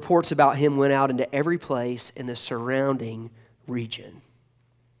 And reports about him went out into every place in the surrounding region.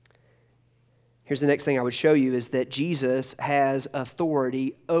 Here's the next thing I would show you is that Jesus has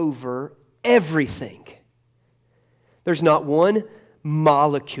authority over everything. There's not one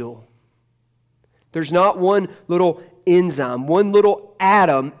molecule. There's not one little enzyme, one little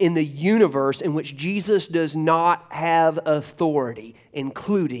atom in the universe in which Jesus does not have authority,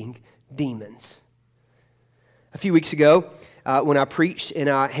 including demons. A few weeks ago, when I preached and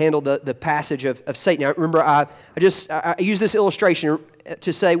I handled the passage of Satan, I remember I used this illustration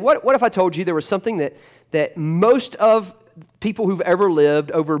to say, what if I told you there was something that most of people who've ever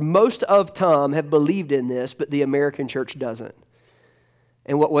lived over most of time have believed in this, but the American church doesn't?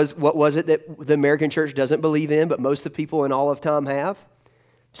 And what was it that the American church doesn't believe in, but most of the people in all of time have?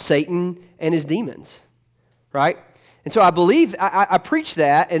 Satan and his demons, right? And so I believe, I preached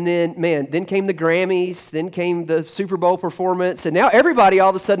that, and then came the Grammys, then came the Super Bowl performance, and now everybody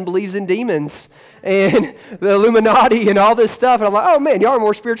all of a sudden believes in demons and the Illuminati and all this stuff. And I'm like, oh man, y'all are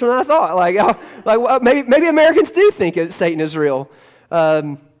more spiritual than I thought. Maybe Americans do think that Satan is real.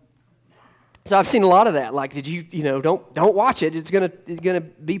 So I've seen a lot of that. Like, don't watch it. It's gonna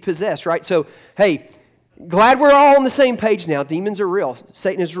be possessed, right? So, hey, glad we're all on the same page now. Demons are real.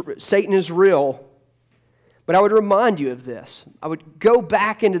 Satan is real. But I would remind you of this. I would go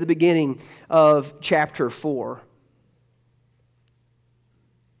back into the beginning of chapter 4.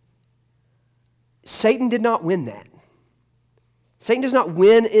 Satan did not win that. Satan does not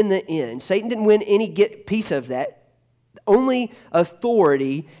win in the end. Satan didn't win any piece of that. The only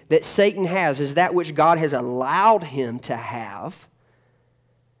authority that Satan has is that which God has allowed him to have,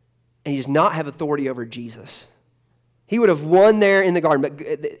 and he does not have authority over Jesus. He would have won there in the garden, but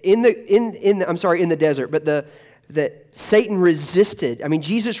in the desert. But that Satan resisted. I mean,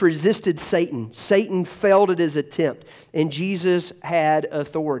 Jesus resisted Satan. Satan failed at his attempt, and Jesus had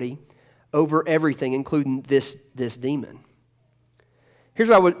authority over everything, including this demon. Here's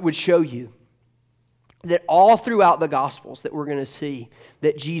what I would show you. That all throughout the Gospels that we're going to see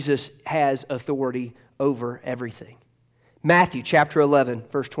that Jesus has authority over everything. Matthew chapter 11,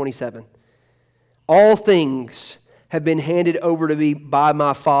 verse 27. All things have been handed over to me by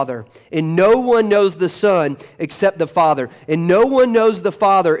my Father, and no one knows the Son except the Father, and no one knows the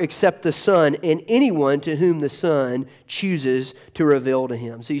Father except the Son, and anyone to whom the Son chooses to reveal to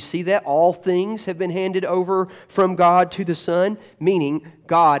him. So you see that? All things have been handed over from God to the Son, meaning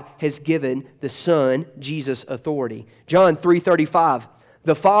God has given the Son, Jesus, authority. John 3:35,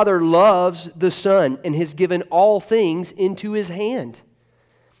 the Father loves the Son and has given all things into his hand.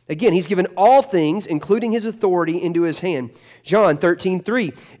 Again, he's given all things, including his authority, into his hand. John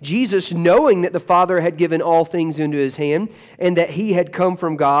 13:3, Jesus, knowing that the Father had given all things into his hand and that he had come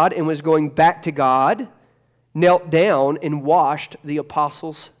from God and was going back to God, knelt down and washed the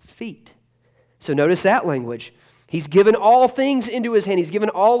apostles' feet. So notice that language. He's given all things into his hand. He's given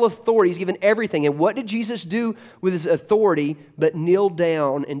all authority. He's given everything. And what did Jesus do with his authority but kneel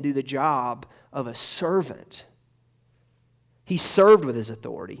down and do the job of a servant? He served with his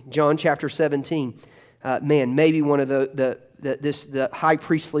authority. John chapter 17, maybe one of the high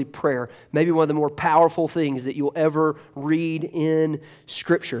priestly prayer, maybe one of the more powerful things that you'll ever read in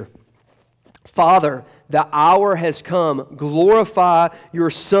Scripture. Father, the hour has come. Glorify your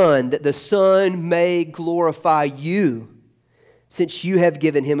Son, that the Son may glorify you, since you have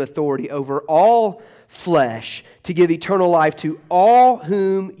given him authority over all flesh to give eternal life to all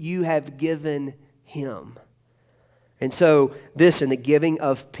whom you have given him. And so this, in the giving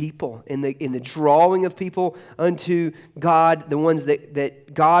of people, in the drawing of people unto God, the ones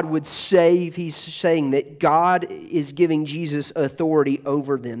that God would save, he's saying that God is giving Jesus authority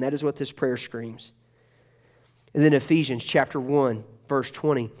over them. That is what this prayer screams. And then Ephesians chapter 1, verse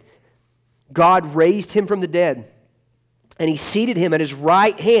 20. God raised him from the dead, and he seated him at his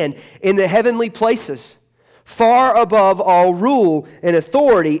right hand in the heavenly places, far above all rule and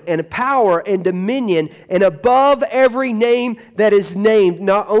authority and power and dominion, and above every name that is named,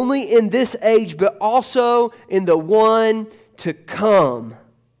 not only in this age, but also in the one to come.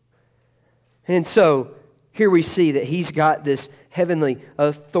 And so here we see that he's got this heavenly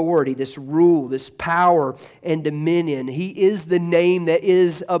authority, this rule, this power and dominion. He is the name that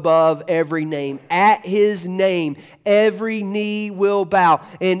is above every name. At his name, every knee will bow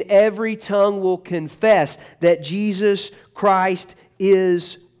and every tongue will confess that Jesus Christ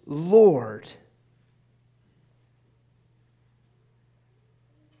is Lord.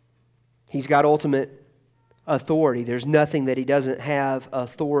 He's got ultimate authority. There's nothing that he doesn't have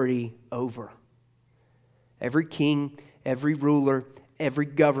authority over. Every king, every ruler, every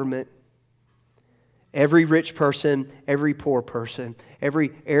government, every rich person, every poor person,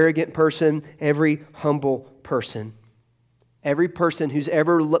 every arrogant person, every humble person, every person who's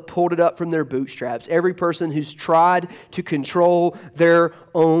ever pulled it up from their bootstraps, every person who's tried to control their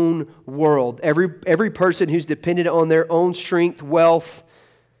own world, every person who's depended on their own strength, wealth,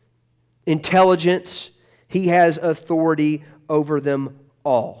 intelligence, he has authority over them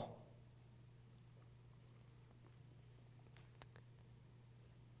all.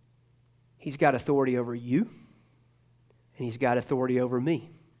 He's got authority over you, and he's got authority over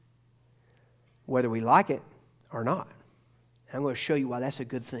me, whether we like it or not. And I'm going to show you why that's a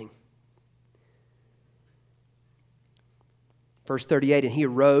good thing. Verse 38, and he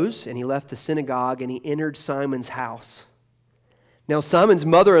arose, and he left the synagogue, and he entered Simon's house. Now Simon's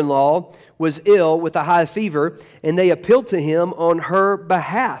mother-in-law was ill with a high fever, and they appealed to him on her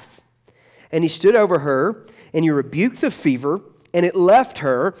behalf. And he stood over her, and he rebuked the fever, and it left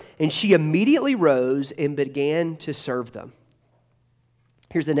her, and she immediately rose and began to serve them.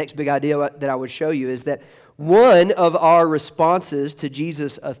 Here's the next big idea that I would show you is that one of our responses to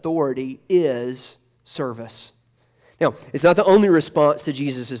Jesus' authority is service. Now, it's not the only response to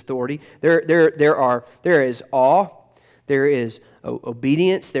Jesus' authority. There is awe, there is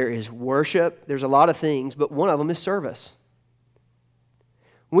obedience, there is worship, there's a lot of things, but one of them is service.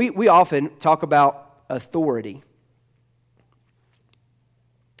 We often talk about authority.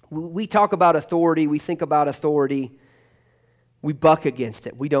 We talk about authority, we think about authority, we buck against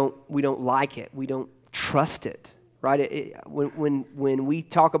it. We don't like it. We don't trust it, right? When we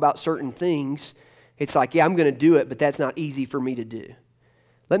talk about certain things, it's like, yeah, I'm going to do it, but that's not easy for me to do.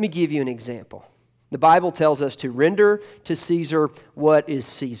 Let me give you an example. The Bible tells us to render to Caesar what is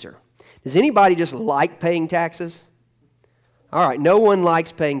Caesar. Does anybody just like paying taxes? All right, no one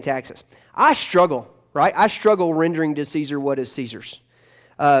likes paying taxes. I struggle, right? I struggle rendering to Caesar what is Caesar's.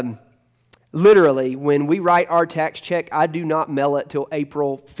 Literally, when we write our tax check, I do not mail it till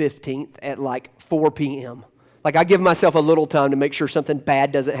April 15th at like 4 p.m. Like, I give myself a little time to make sure something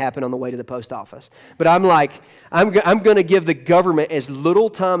bad doesn't happen on the way to the post office. But I'm like, I'm going to give the government as little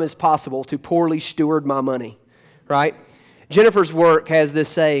time as possible to poorly steward my money, right? Jennifer's work has this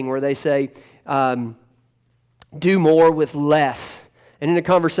saying where they say, do more with less. And in a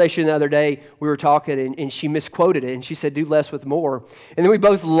conversation the other day, we were talking, and she misquoted it, and she said, do less with more. And then we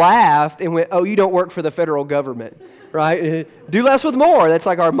both laughed and went, oh, you don't work for the federal government, right? Do less with more. That's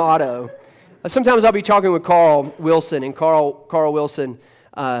like our motto. Sometimes I'll be talking with Carl Wilson, and Carl Wilson,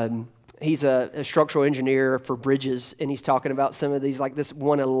 he's a structural engineer for bridges, and he's talking about some of these, like this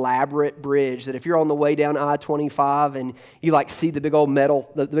one elaborate bridge that if you're on the way down I-25 and you like see the big old metal,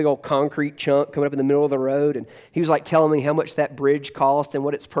 the big old concrete chunk coming up in the middle of the road, and he was like telling me how much that bridge cost and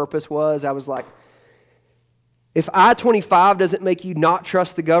what its purpose was. I was like, if I-25 doesn't make you not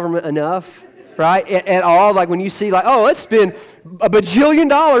trust the government enough, right, at all, like when you see like, oh, let's spend $1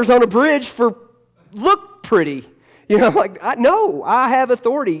 bajillion on a bridge for look pretty. You know, like, I have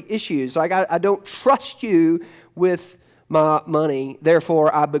authority issues. Like, I don't trust you with my money.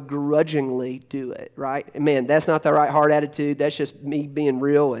 Therefore, I begrudgingly do it, right? And man, that's not the right heart attitude. That's just me being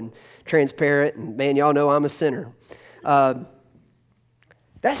real and transparent. And man, y'all know I'm a sinner.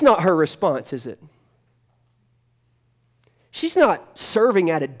 That's not her response, is it? She's not serving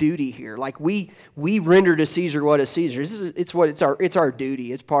out of duty here. Like we render to Caesar what is Caesar's. It's our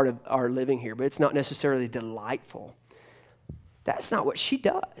duty. It's part of our living here, but it's not necessarily delightful. That's not what she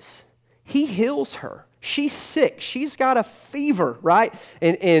does. He heals her. She's sick. She's got a fever, right?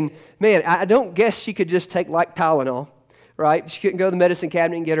 And man, I don't guess she could just take like Tylenol, right? She couldn't go to the medicine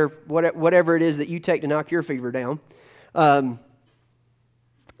cabinet and get her whatever it is that you take to knock your fever down.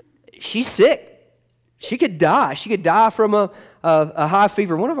 She's sick. She could die. She could die from a high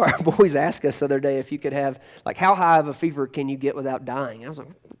fever. One of our boys asked us the other day if you could have, like, how high of a fever can you get without dying? I was like,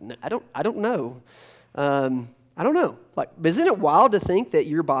 I don't know. I don't know. Like, isn't it wild to think that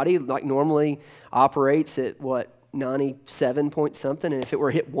your body, like, normally operates at, 97 point something? And if it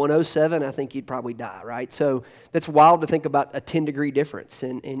were hit 107, I think you'd probably die, right? So that's wild to think about a 10-degree difference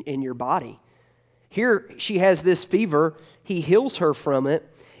in your body. Here, she has this fever. He heals her from it.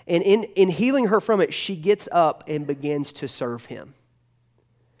 And in healing her from it, she gets up and begins to serve him.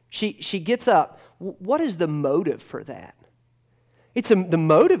 She gets up. What is the motive for that? The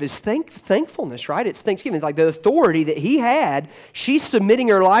motive is thankfulness, right? It's thanksgiving. It's like the authority that he had, she's submitting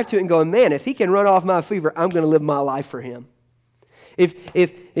her life to it and going, man, if he can run off my fever, I'm going to live my life for him. If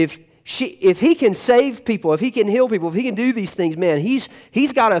he can save people, if he can heal people, if he can do these things, man,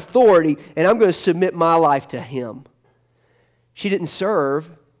 he's got authority, and I'm going to submit my life to him. She didn't serve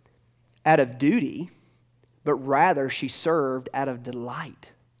out of duty, but rather she served out of delight.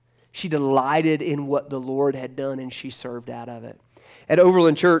 She delighted in what the Lord had done, and she served out of it. At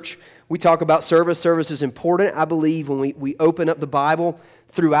Overland Church, we talk about service. Service is important. I believe when we open up the Bible,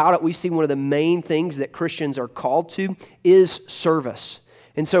 throughout it, we see one of the main things that Christians are called to is service.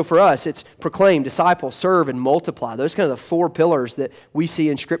 And so for us, it's proclaim, disciple, serve, and multiply. Those kind of the 4 pillars that we see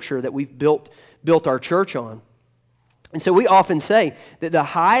in Scripture that we've built our church on. And so we often say that the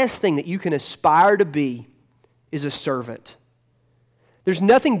highest thing that you can aspire to be is a servant. There's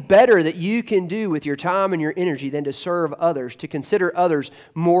nothing better that you can do with your time and your energy than to serve others, to consider others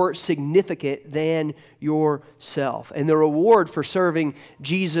more significant than yourself. And the reward for serving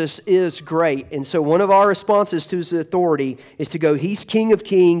Jesus is great. And so one of our responses to His authority is to go, He's King of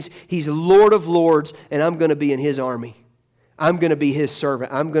Kings, He's Lord of Lords, and I'm going to be in His army. I'm going to be His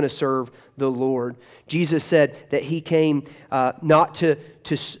servant. I'm going to serve the Lord. Jesus said that He came not to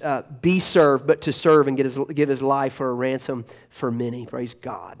be served, but to serve and give His life for a ransom for many. Praise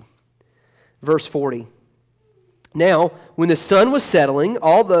God. Verse 40. Now, when the sun was settling,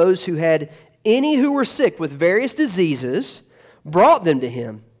 all those who had any who were sick with various diseases brought them to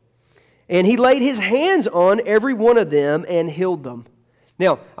Him. And He laid His hands on every one of them and healed them.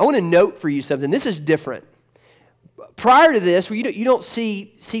 Now, I want to note for you something. This is different. Prior to this, you don't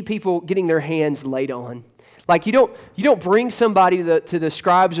see people getting their hands laid on. Like you don't bring somebody to the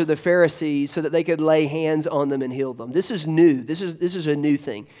scribes or the Pharisees so that they could lay hands on them and heal them. This is new. This is a new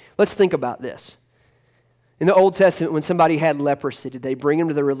thing. Let's think about this. In the Old Testament, when somebody had leprosy, did they bring them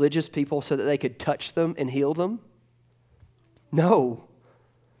to the religious people so that they could touch them and heal them? No.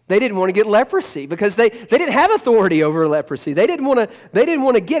 They didn't want to get leprosy because they didn't have authority over leprosy. They didn't want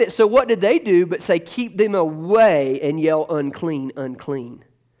to get it. So what did they do but say, keep them away and yell, unclean, unclean?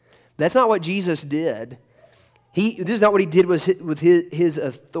 That's not what Jesus did. This is not what He did with his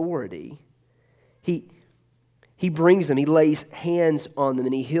authority. He brings them, He lays hands on them,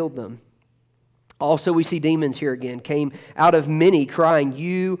 and He healed them. Also, we see demons here again, came out of many crying,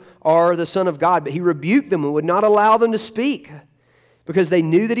 you are the Son of God. But He rebuked them and would not allow them to speak, because they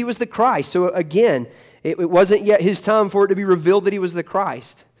knew that He was the Christ. So again, it wasn't yet His time for it to be revealed that He was the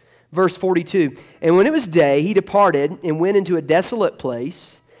Christ. Verse 42, and when it was day, He departed and went into a desolate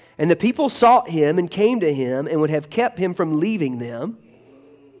place, and the people sought Him and came to Him and would have kept Him from leaving them.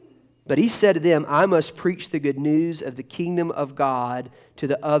 But He said to them, I must preach the good news of the kingdom of God to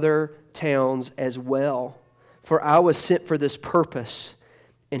the other towns as well. For I was sent for this purpose.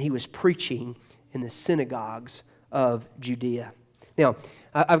 And He was preaching in the synagogues of Judea. Now,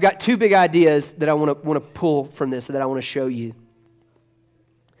 I've got 2 big ideas that I want to pull from this that I want to show you.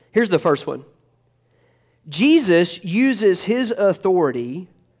 Here's the first one. Jesus uses His authority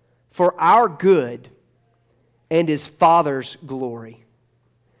for our good and His Father's glory.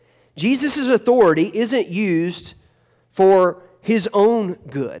 Jesus' authority isn't used for His own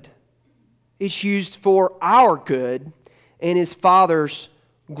good. It's used for our good and His Father's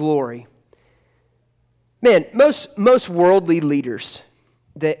glory. Man, most worldly leaders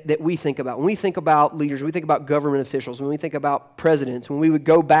that we think about, when we think about leaders, we think about government officials, when we think about presidents, when we would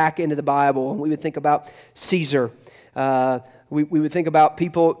go back into the Bible and we would think about Caesar, we would think about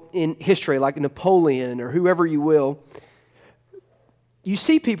people in history like Napoleon or whoever you will. You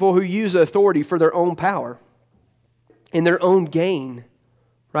see people who use authority for their own power and their own gain,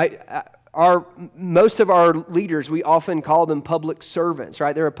 right? Most of our leaders, we often call them public servants,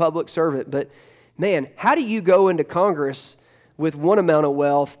 right? They're a public servant, but man, how do you go into Congress with one amount of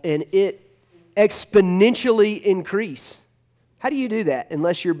wealth and it exponentially increase? How do you do that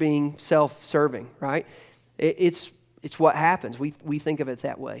unless you're being self-serving, right? It's what happens. We think of it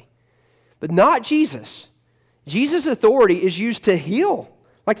that way. But not Jesus. Jesus' authority is used to heal.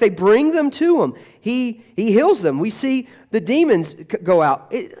 Like they bring them to Him. He heals them. We see the demons go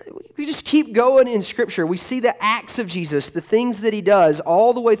out. We just keep going in Scripture. We see the acts of Jesus, the things that He does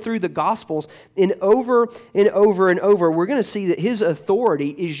all the way through the Gospels, and over and over and over. We're going to see that His authority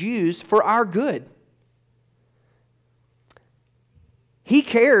is used for our good. He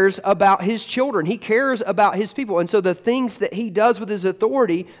cares about His children. He cares about His people. And so the things that He does with His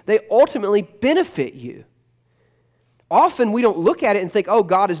authority, they ultimately benefit you. often we don't look at it and think, oh,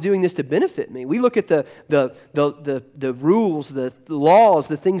 God is doing this to benefit me. We look at the rules, the laws,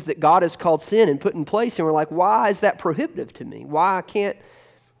 the things that God has called sin and put in place, and we're like, why is that prohibitive to me? Why can't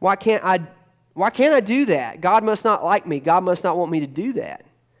I do that? God must not like me. God must not want me to do that.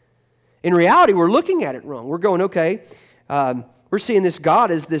 In reality, we're looking at it wrong. We're going, okay, we're seeing this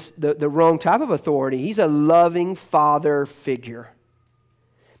God as the wrong type of authority. He's a loving father figure.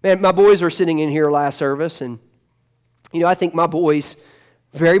 Man, my boys were sitting in here last service, and I think my boys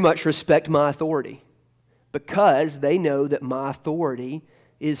very much respect my authority because they know that my authority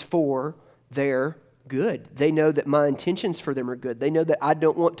is for their good. They know that my intentions for them are good. They know that I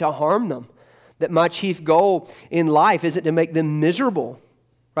don't want to harm them, that my chief goal in life isn't to make them miserable,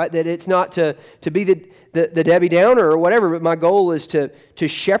 right? That it's not to be the Debbie Downer or whatever, but my goal is to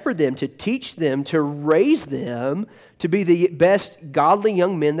shepherd them, to teach them, to raise them to be the best godly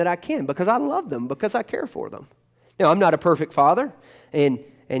young men that I can because I love them, because I care for them. Now, I'm not a perfect father, and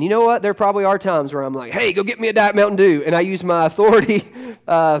you know what? There probably are times where I'm like, hey, go get me a Diet Mountain Dew, and I use my authority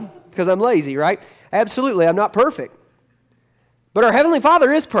because I'm lazy, right? Absolutely, I'm not perfect. But our Heavenly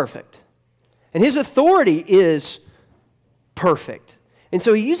Father is perfect, and His authority is perfect. And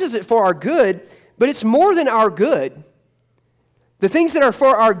so He uses it for our good, but it's more than our good. The things that are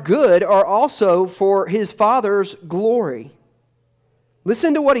for our good are also for His Father's glory.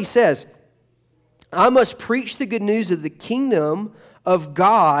 Listen to what He says. I must preach the good news of the kingdom of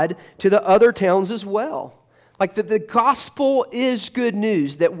God to the other towns as well. Like the gospel is good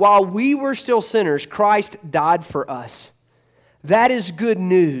news, that while we were still sinners, Christ died for us. That is good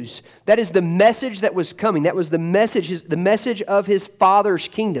news. That is the message that was coming. That was the message of His Father's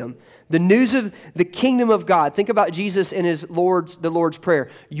kingdom. The news of the kingdom of God. Think about Jesus in the Lord's Prayer.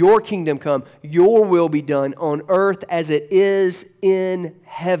 Your kingdom come, your will be done on earth as it is in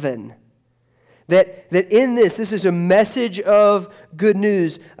heaven. That in this is a message of good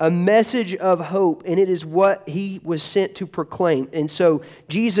news, a message of hope, and it is what He was sent to proclaim. And so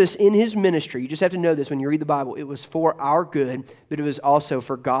Jesus in His ministry, you just have to know this when you read the Bible, it was for our good, but it was also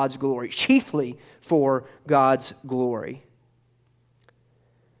for God's glory, chiefly for God's glory.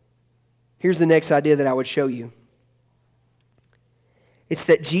 Here's the next idea that I would show you. It's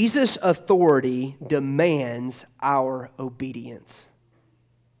that Jesus' authority demands our obedience.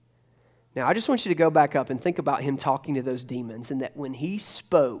 Now, I just want you to go back up and think about Him talking to those demons, and that when He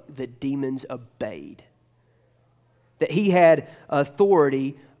spoke, the demons obeyed. That He had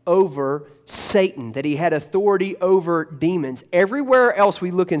authority over Satan, that He had authority over demons. Everywhere else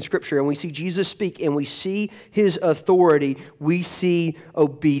we look in Scripture and we see Jesus speak and we see His authority, we see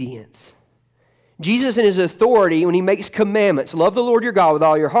obedience. Jesus in His authority, when He makes commandments, love the Lord your God with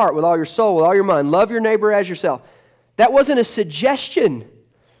all your heart, with all your soul, with all your mind, love your neighbor as yourself. That wasn't a suggestion.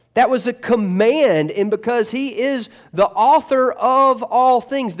 That was a command, and because He is the author of all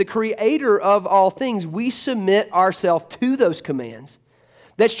things, the creator of all things, we submit ourselves to those commands.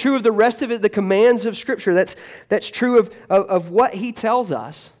 That's true of the rest of it, the commands of Scripture. That's true of what He tells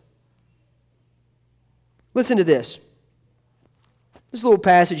us. Listen to this. This little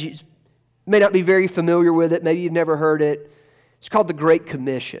passage, you may not be very familiar with it, maybe you've never heard it. It's called the Great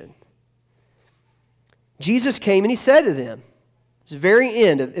Commission. Jesus came and He said to them, it's the very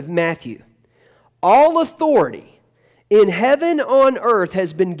end of Matthew, all authority in heaven and on earth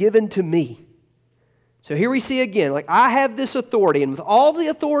has been given to me. So here we see again, like I have this authority, and with all the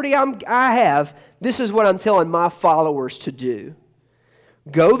authority I have, this is what I'm telling my followers to do.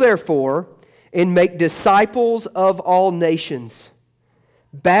 Go therefore and make disciples of all nations,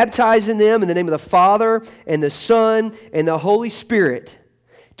 baptizing them in the name of the Father and the Son and the Holy Spirit,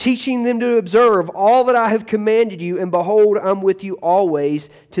 teaching them to observe all that I have commanded you, and behold, I'm with you always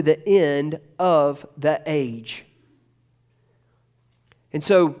to the end of the age. And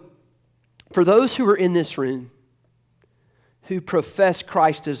so, for those who are in this room who profess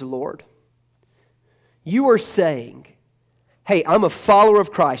Christ as Lord, you are saying, hey, I'm a follower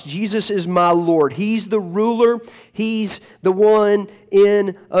of Christ. Jesus is my Lord. He's the ruler. He's the one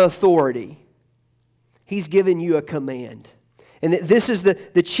in authority. He's given you a command. And this is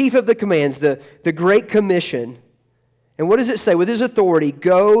the chief of the commands, the Great Commission. And what does it say? With His authority,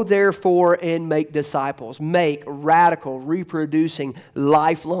 go therefore and make disciples. Make radical, reproducing,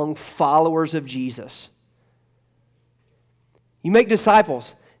 lifelong followers of Jesus. You make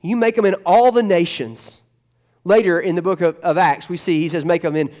disciples. You make them in all the nations. Later in the book of Acts, we see He says, make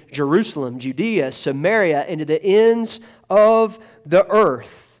them in Jerusalem, Judea, Samaria, and to the ends of the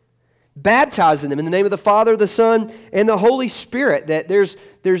earth. baptizing them in the name of the Father, the Son, and the Holy Spirit. That there's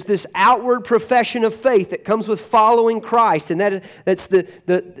this outward profession of faith that comes with following Christ, and that's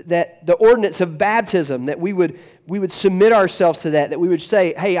the ordinance of baptism, that we would submit ourselves to that we would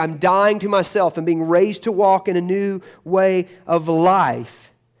say, hey, I'm dying to myself and being raised to walk in a new way of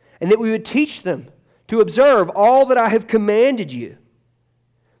life, and that we would teach them to observe all that I have commanded you.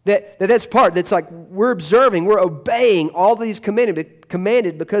 That's part. That's like we're observing, we're obeying all that He's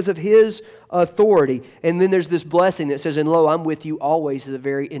commanded because of His authority. And then there's this blessing that says, and lo, I'm with you always to the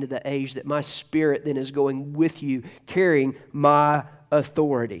very end of the age, that my Spirit then is going with you, carrying my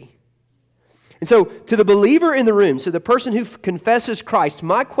authority. And so to the believer in the room, so the person who confesses Christ,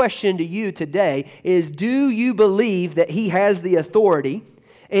 my question to you today is, do you believe that He has the authority?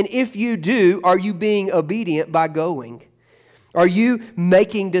 And if you do, are you being obedient by going? Are you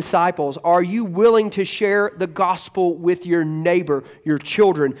making disciples? Are you willing to share the gospel with your neighbor, your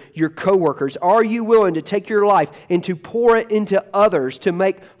children, your coworkers? Are you willing to take your life and to pour it into others to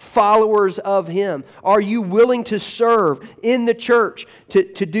make followers of Him? Are you willing to serve in the church to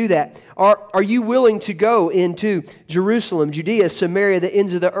do that? Are you willing to go into Jerusalem, Judea, Samaria, the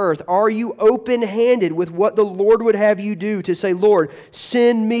ends of the earth? Are you open-handed with what the Lord would have you do to say, Lord,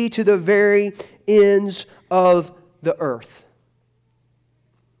 send me to the very ends of the earth?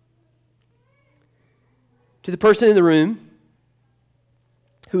 To the person in the room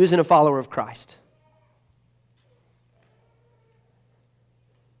who isn't a follower of Christ.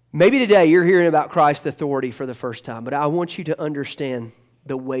 Maybe today you're hearing about Christ's authority for the first time, but I want you to understand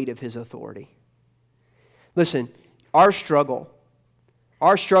the weight of His authority. Listen, our struggle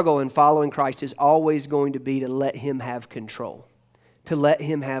in following Christ is always going to be to let Him have control, to let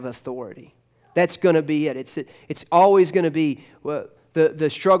Him have authority. That's going to be it. It's always going to be the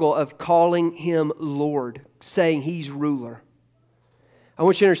struggle of calling Him Lord, saying He's ruler. I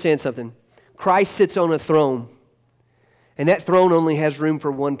want you to understand something. Christ sits on a throne, and that throne only has room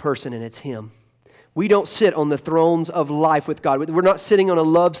for one person, and it's Him. We don't sit on the thrones of life with God. We're not sitting on a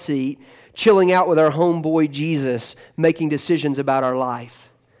love seat, chilling out with our homeboy Jesus, making decisions about our life.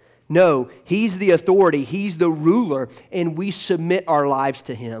 No, He's the authority, He's the ruler, and we submit our lives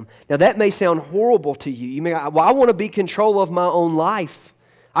to Him. Now that may sound horrible to you. You may, well, I want to be in control of my own life.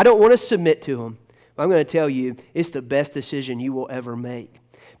 I don't want to submit to Him. But I'm going to tell you, it's the best decision you will ever make.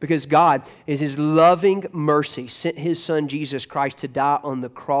 Because God, in His loving mercy, sent His Son Jesus Christ to die on the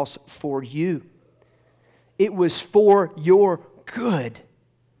cross for you. It was for your good.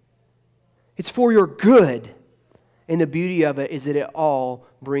 It's for your good. And the beauty of it is that it all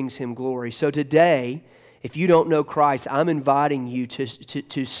brings Him glory. So today, if you don't know Christ, I'm inviting you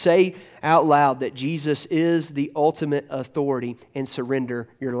to say out loud that Jesus is the ultimate authority and surrender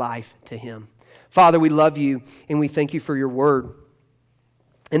your life to Him. Father, we love You and we thank You for Your Word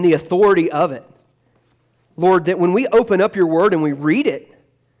and the authority of it. Lord, that when we open up Your Word and we read it,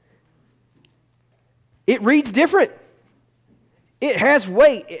 it reads different. It has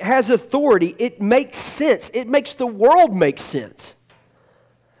weight. It has authority. It makes sense. It makes the world make sense.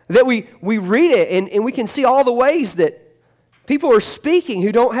 That we read it and we can see all the ways that people are speaking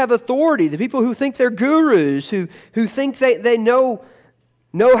who don't have authority. The people who think they're gurus, who think they know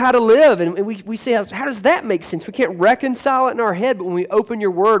how to live. And we say, how does that make sense? We can't reconcile it in our head, but when we open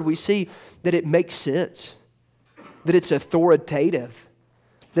Your Word, we see that it makes sense. That it's authoritative.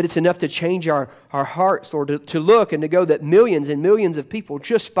 That it's enough to change our hearts, Lord, to look and to go that millions and millions of people,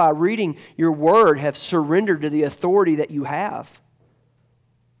 just by reading Your Word, have surrendered to the authority that You have.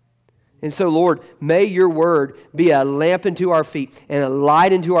 And so, Lord, may Your Word be a lamp unto our feet and a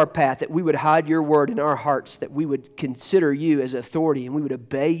light unto our path, that we would hide Your Word in our hearts, that we would consider You as authority, and we would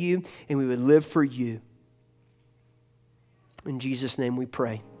obey You, and we would live for You. In Jesus' name we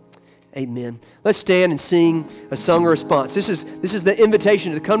pray. Amen. Let's stand and sing a song of response. This is the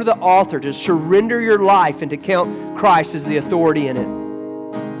invitation to come to the altar, to surrender your life and to count Christ as the authority in it.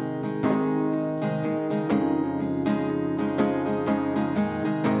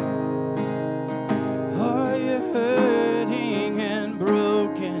 Are you hurting and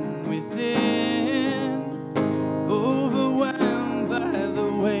broken within, overwhelmed by the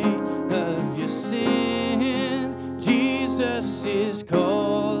weight of your sin? Jesus is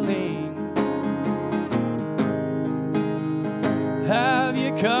calling. Have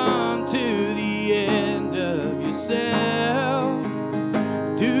you come to the end of yourself?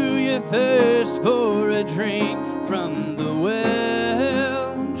 Do you thirst for a drink from the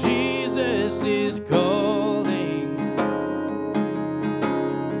well? Jesus is calling.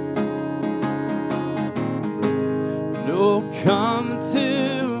 No, come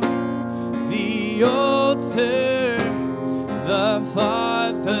to the altar, the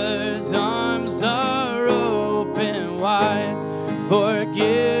Father's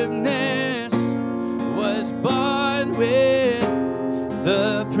forgiveness was bought with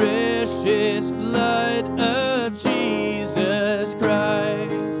the precious blood of Jesus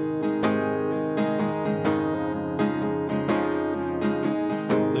Christ.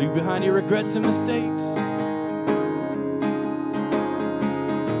 Leave behind your regrets and mistakes.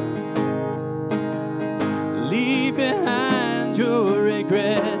 Leave behind your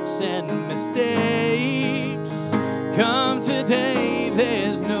regrets and mistakes. Come today,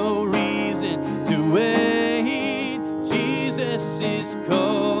 there's no reason to wait. Jesus is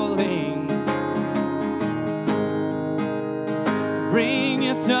calling. Bring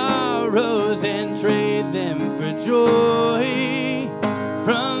your sorrows and trade them for joy.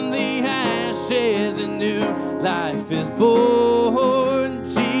 From the ashes a new life is born.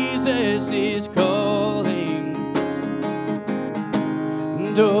 Jesus is calling.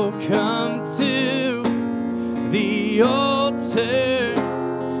 And oh, come to the altar.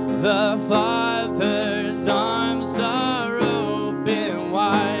 The Father's arms are open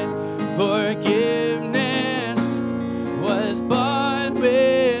wide. Forgiveness was bought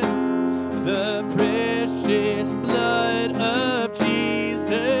with the precious blood of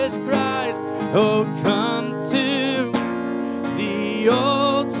Jesus Christ. Oh, come to the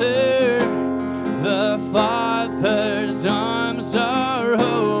altar. The Father's arms are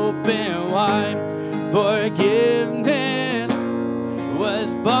open wide. Forgiveness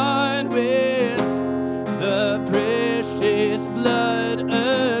was bought with the precious blood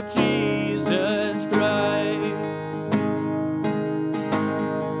of Jesus Christ.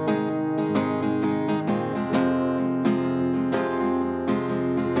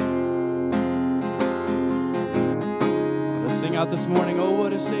 Let's sing out this morning, oh,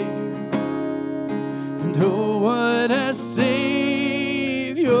 what a Savior. And oh, what a Savior.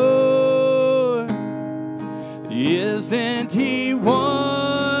 Isn't He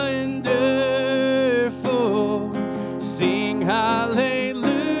wonderful? Sing hallelujah.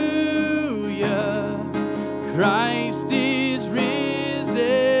 Christ is risen.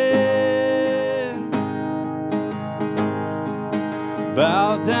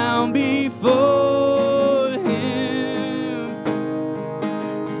 Bow down before Him,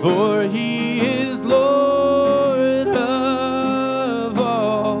 for He is Lord of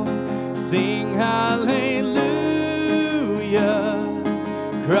all. Sing hallelujah.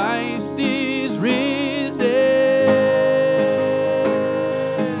 Christ is risen.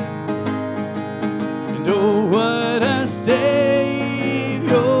 And oh, what a Savior.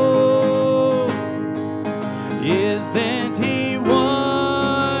 Isn't He wonderful?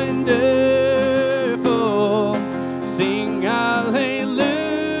 Sing hallelujah.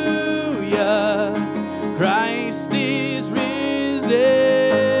 Christ is risen.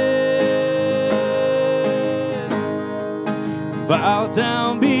 Bow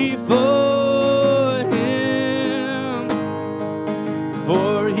down before Him,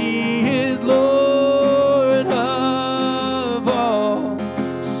 for He is Lord of all.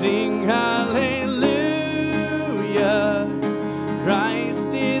 Sing hallelujah.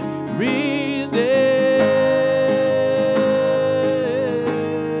 Christ is risen.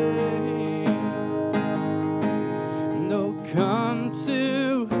 No, come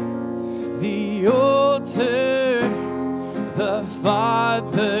to the altar. The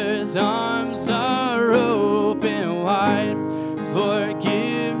Father's arms are open wide.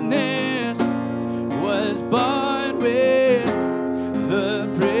 Forgiveness was bought with the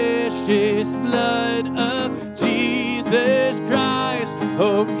precious blood of Jesus Christ.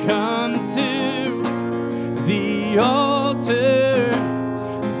 Oh, come to the altar.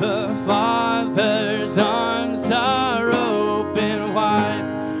 The Father's arms are open wide.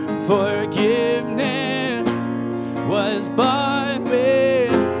 Forgiveness was bought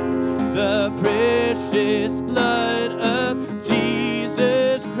with the precious blood of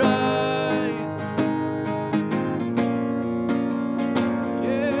Jesus Christ.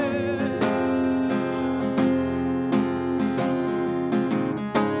 Yeah.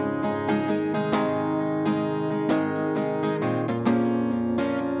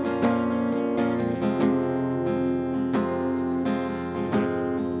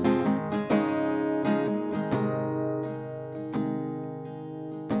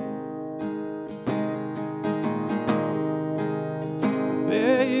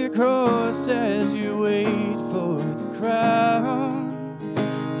 Bear your cross as you wait for the crown.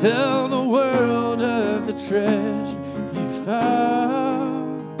 Tell the world of the treasure you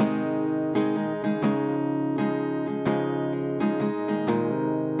found.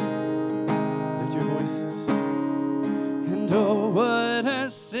 Lift your voices. And oh, what a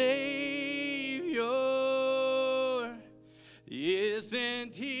Savior.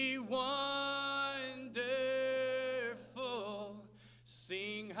 Isn't He wonderful?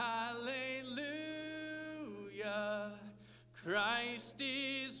 Sing hallelujah. Christ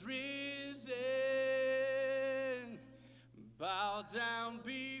is risen. Bow down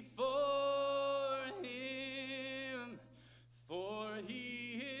before him, for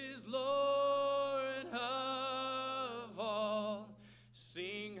he is Lord of all.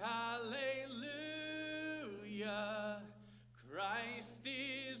 Sing hallelujah. Christ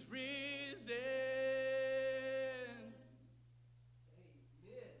is risen.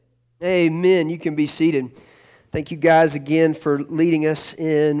 Amen. You can be seated. Thank you guys again for leading us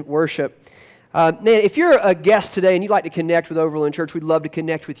in worship. Man, if you're a guest today and you'd like to connect with Overland Church, we'd love to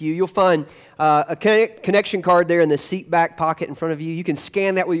connect with you. You'll find a connection card there in the seat back pocket in front of you. You can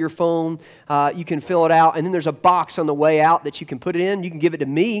scan that with your phone. You can fill it out, and then there's a box on the way out that you can put it in. You can give it to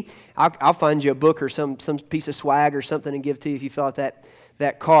me. I'll find you a book or some piece of swag or something and give it to you if you fill out that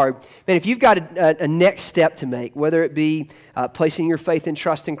card. Man, if you've got a next step to make, whether it be placing your faith and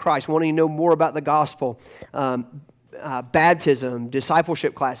trust in Christ, wanting to know more about the gospel, baptism,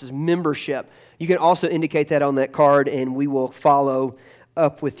 discipleship classes, membership, you can also indicate that on that card and we will follow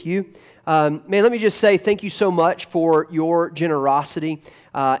up with you. Man, let me just say thank you so much for your generosity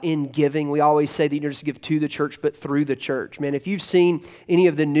in giving. We always say that you don't just give to the church, but through the church. Man, if you've seen any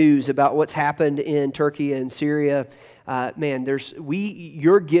of the news about what's happened in Turkey and Syria, man,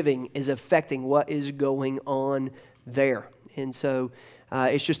 your giving is affecting what is going on there. And so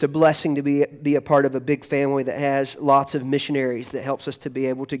it's just a blessing to be a part of a big family that has lots of missionaries that helps us to be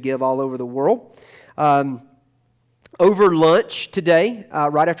able to give all over the world. Over lunch today,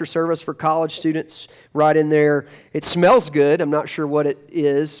 right after service for college students, right in there, it smells good. I'm not sure what it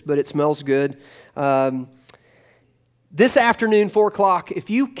is, but it smells good. This afternoon, 4 o'clock, if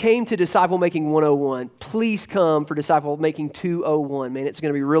you came to Disciple Making 101, please come for Disciple Making 201. Man, it's going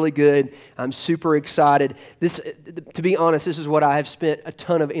to be really good. I'm super excited. To be honest, this is what I have spent a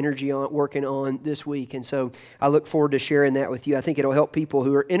ton of energy on working on this week, and so I look forward to sharing that with you. I think it'll help people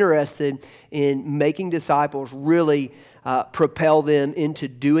who are interested in making disciples really propel them into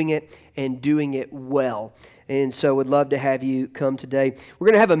doing it and doing it well. And so would love to have you come today. We're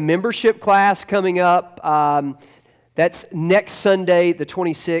going to have a membership class coming up. That's next Sunday, the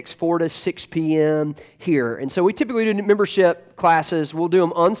 26th, 4 to 6 p.m. here. And so we typically do membership classes. We'll do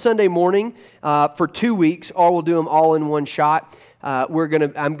them on Sunday morning for 2 weeks, or we'll do them all in one shot.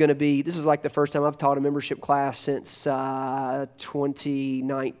 This is like the first time I've taught a membership class since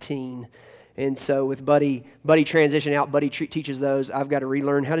 2019. And so with Buddy transition out, Buddy teaches those. I've got to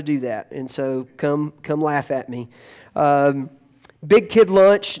relearn how to do that. And so come laugh at me. Big Kid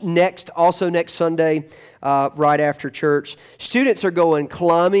Lunch also next Sunday, right after church. Students are going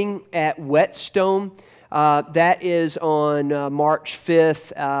climbing at Whetstone. That is on March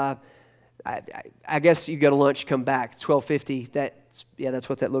 5th. I guess you go to lunch, come back. It's 12:50. That's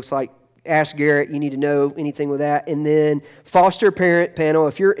what that looks like. Ask Garrett. You need to know anything with that. And then foster parent panel.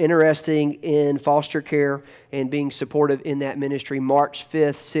 If you're interested in foster care and being supportive in that ministry, March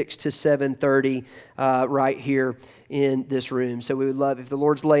 5th, 6 to 7:30, right here in this room. So we would love, if the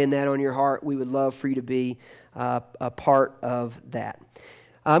Lord's laying that on your heart, we would love for you to be a part of that.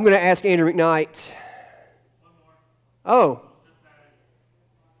 I'm going to ask Andrew McKnight. One more. Oh.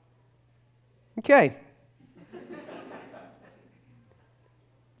 Okay.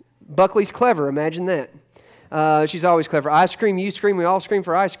 Buckley's clever, imagine that. She's always clever. I scream, you scream, we all scream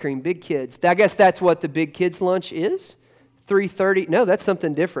for ice cream. Big kids. I guess that's what the Big Kids Lunch is? 3:30. No, that's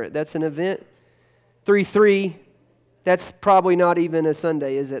something different. That's an event. 3:3. That's probably not even a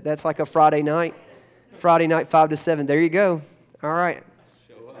Sunday, is it? That's like a Friday night. Friday night, 5 to 7. There you go. All right.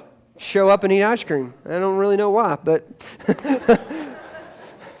 Show up and eat ice cream. I don't really know why, but...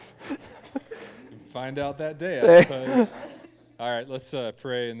 Find out that day, I suppose. All right, let's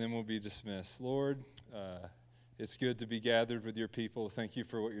pray, and then we'll be dismissed. Lord, it's good to be gathered with your people. Thank you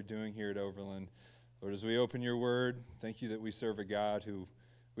for what you're doing here at Overland. Lord, as we open your word, thank you that we serve a God who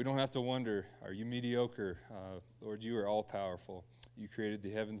we don't have to wonder, are you mediocre? Lord, you are all-powerful. You created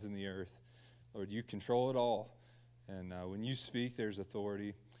the heavens and the earth. Lord, you control it all. And when you speak, there's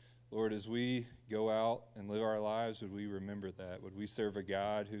authority. Lord, as we go out and live our lives, would we remember that? Would we serve a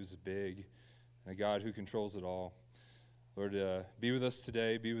God who's big and a God who controls it all? Lord, be with us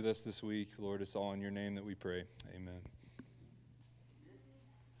today. Be with us this week. Lord, it's all in your name that we pray. Amen.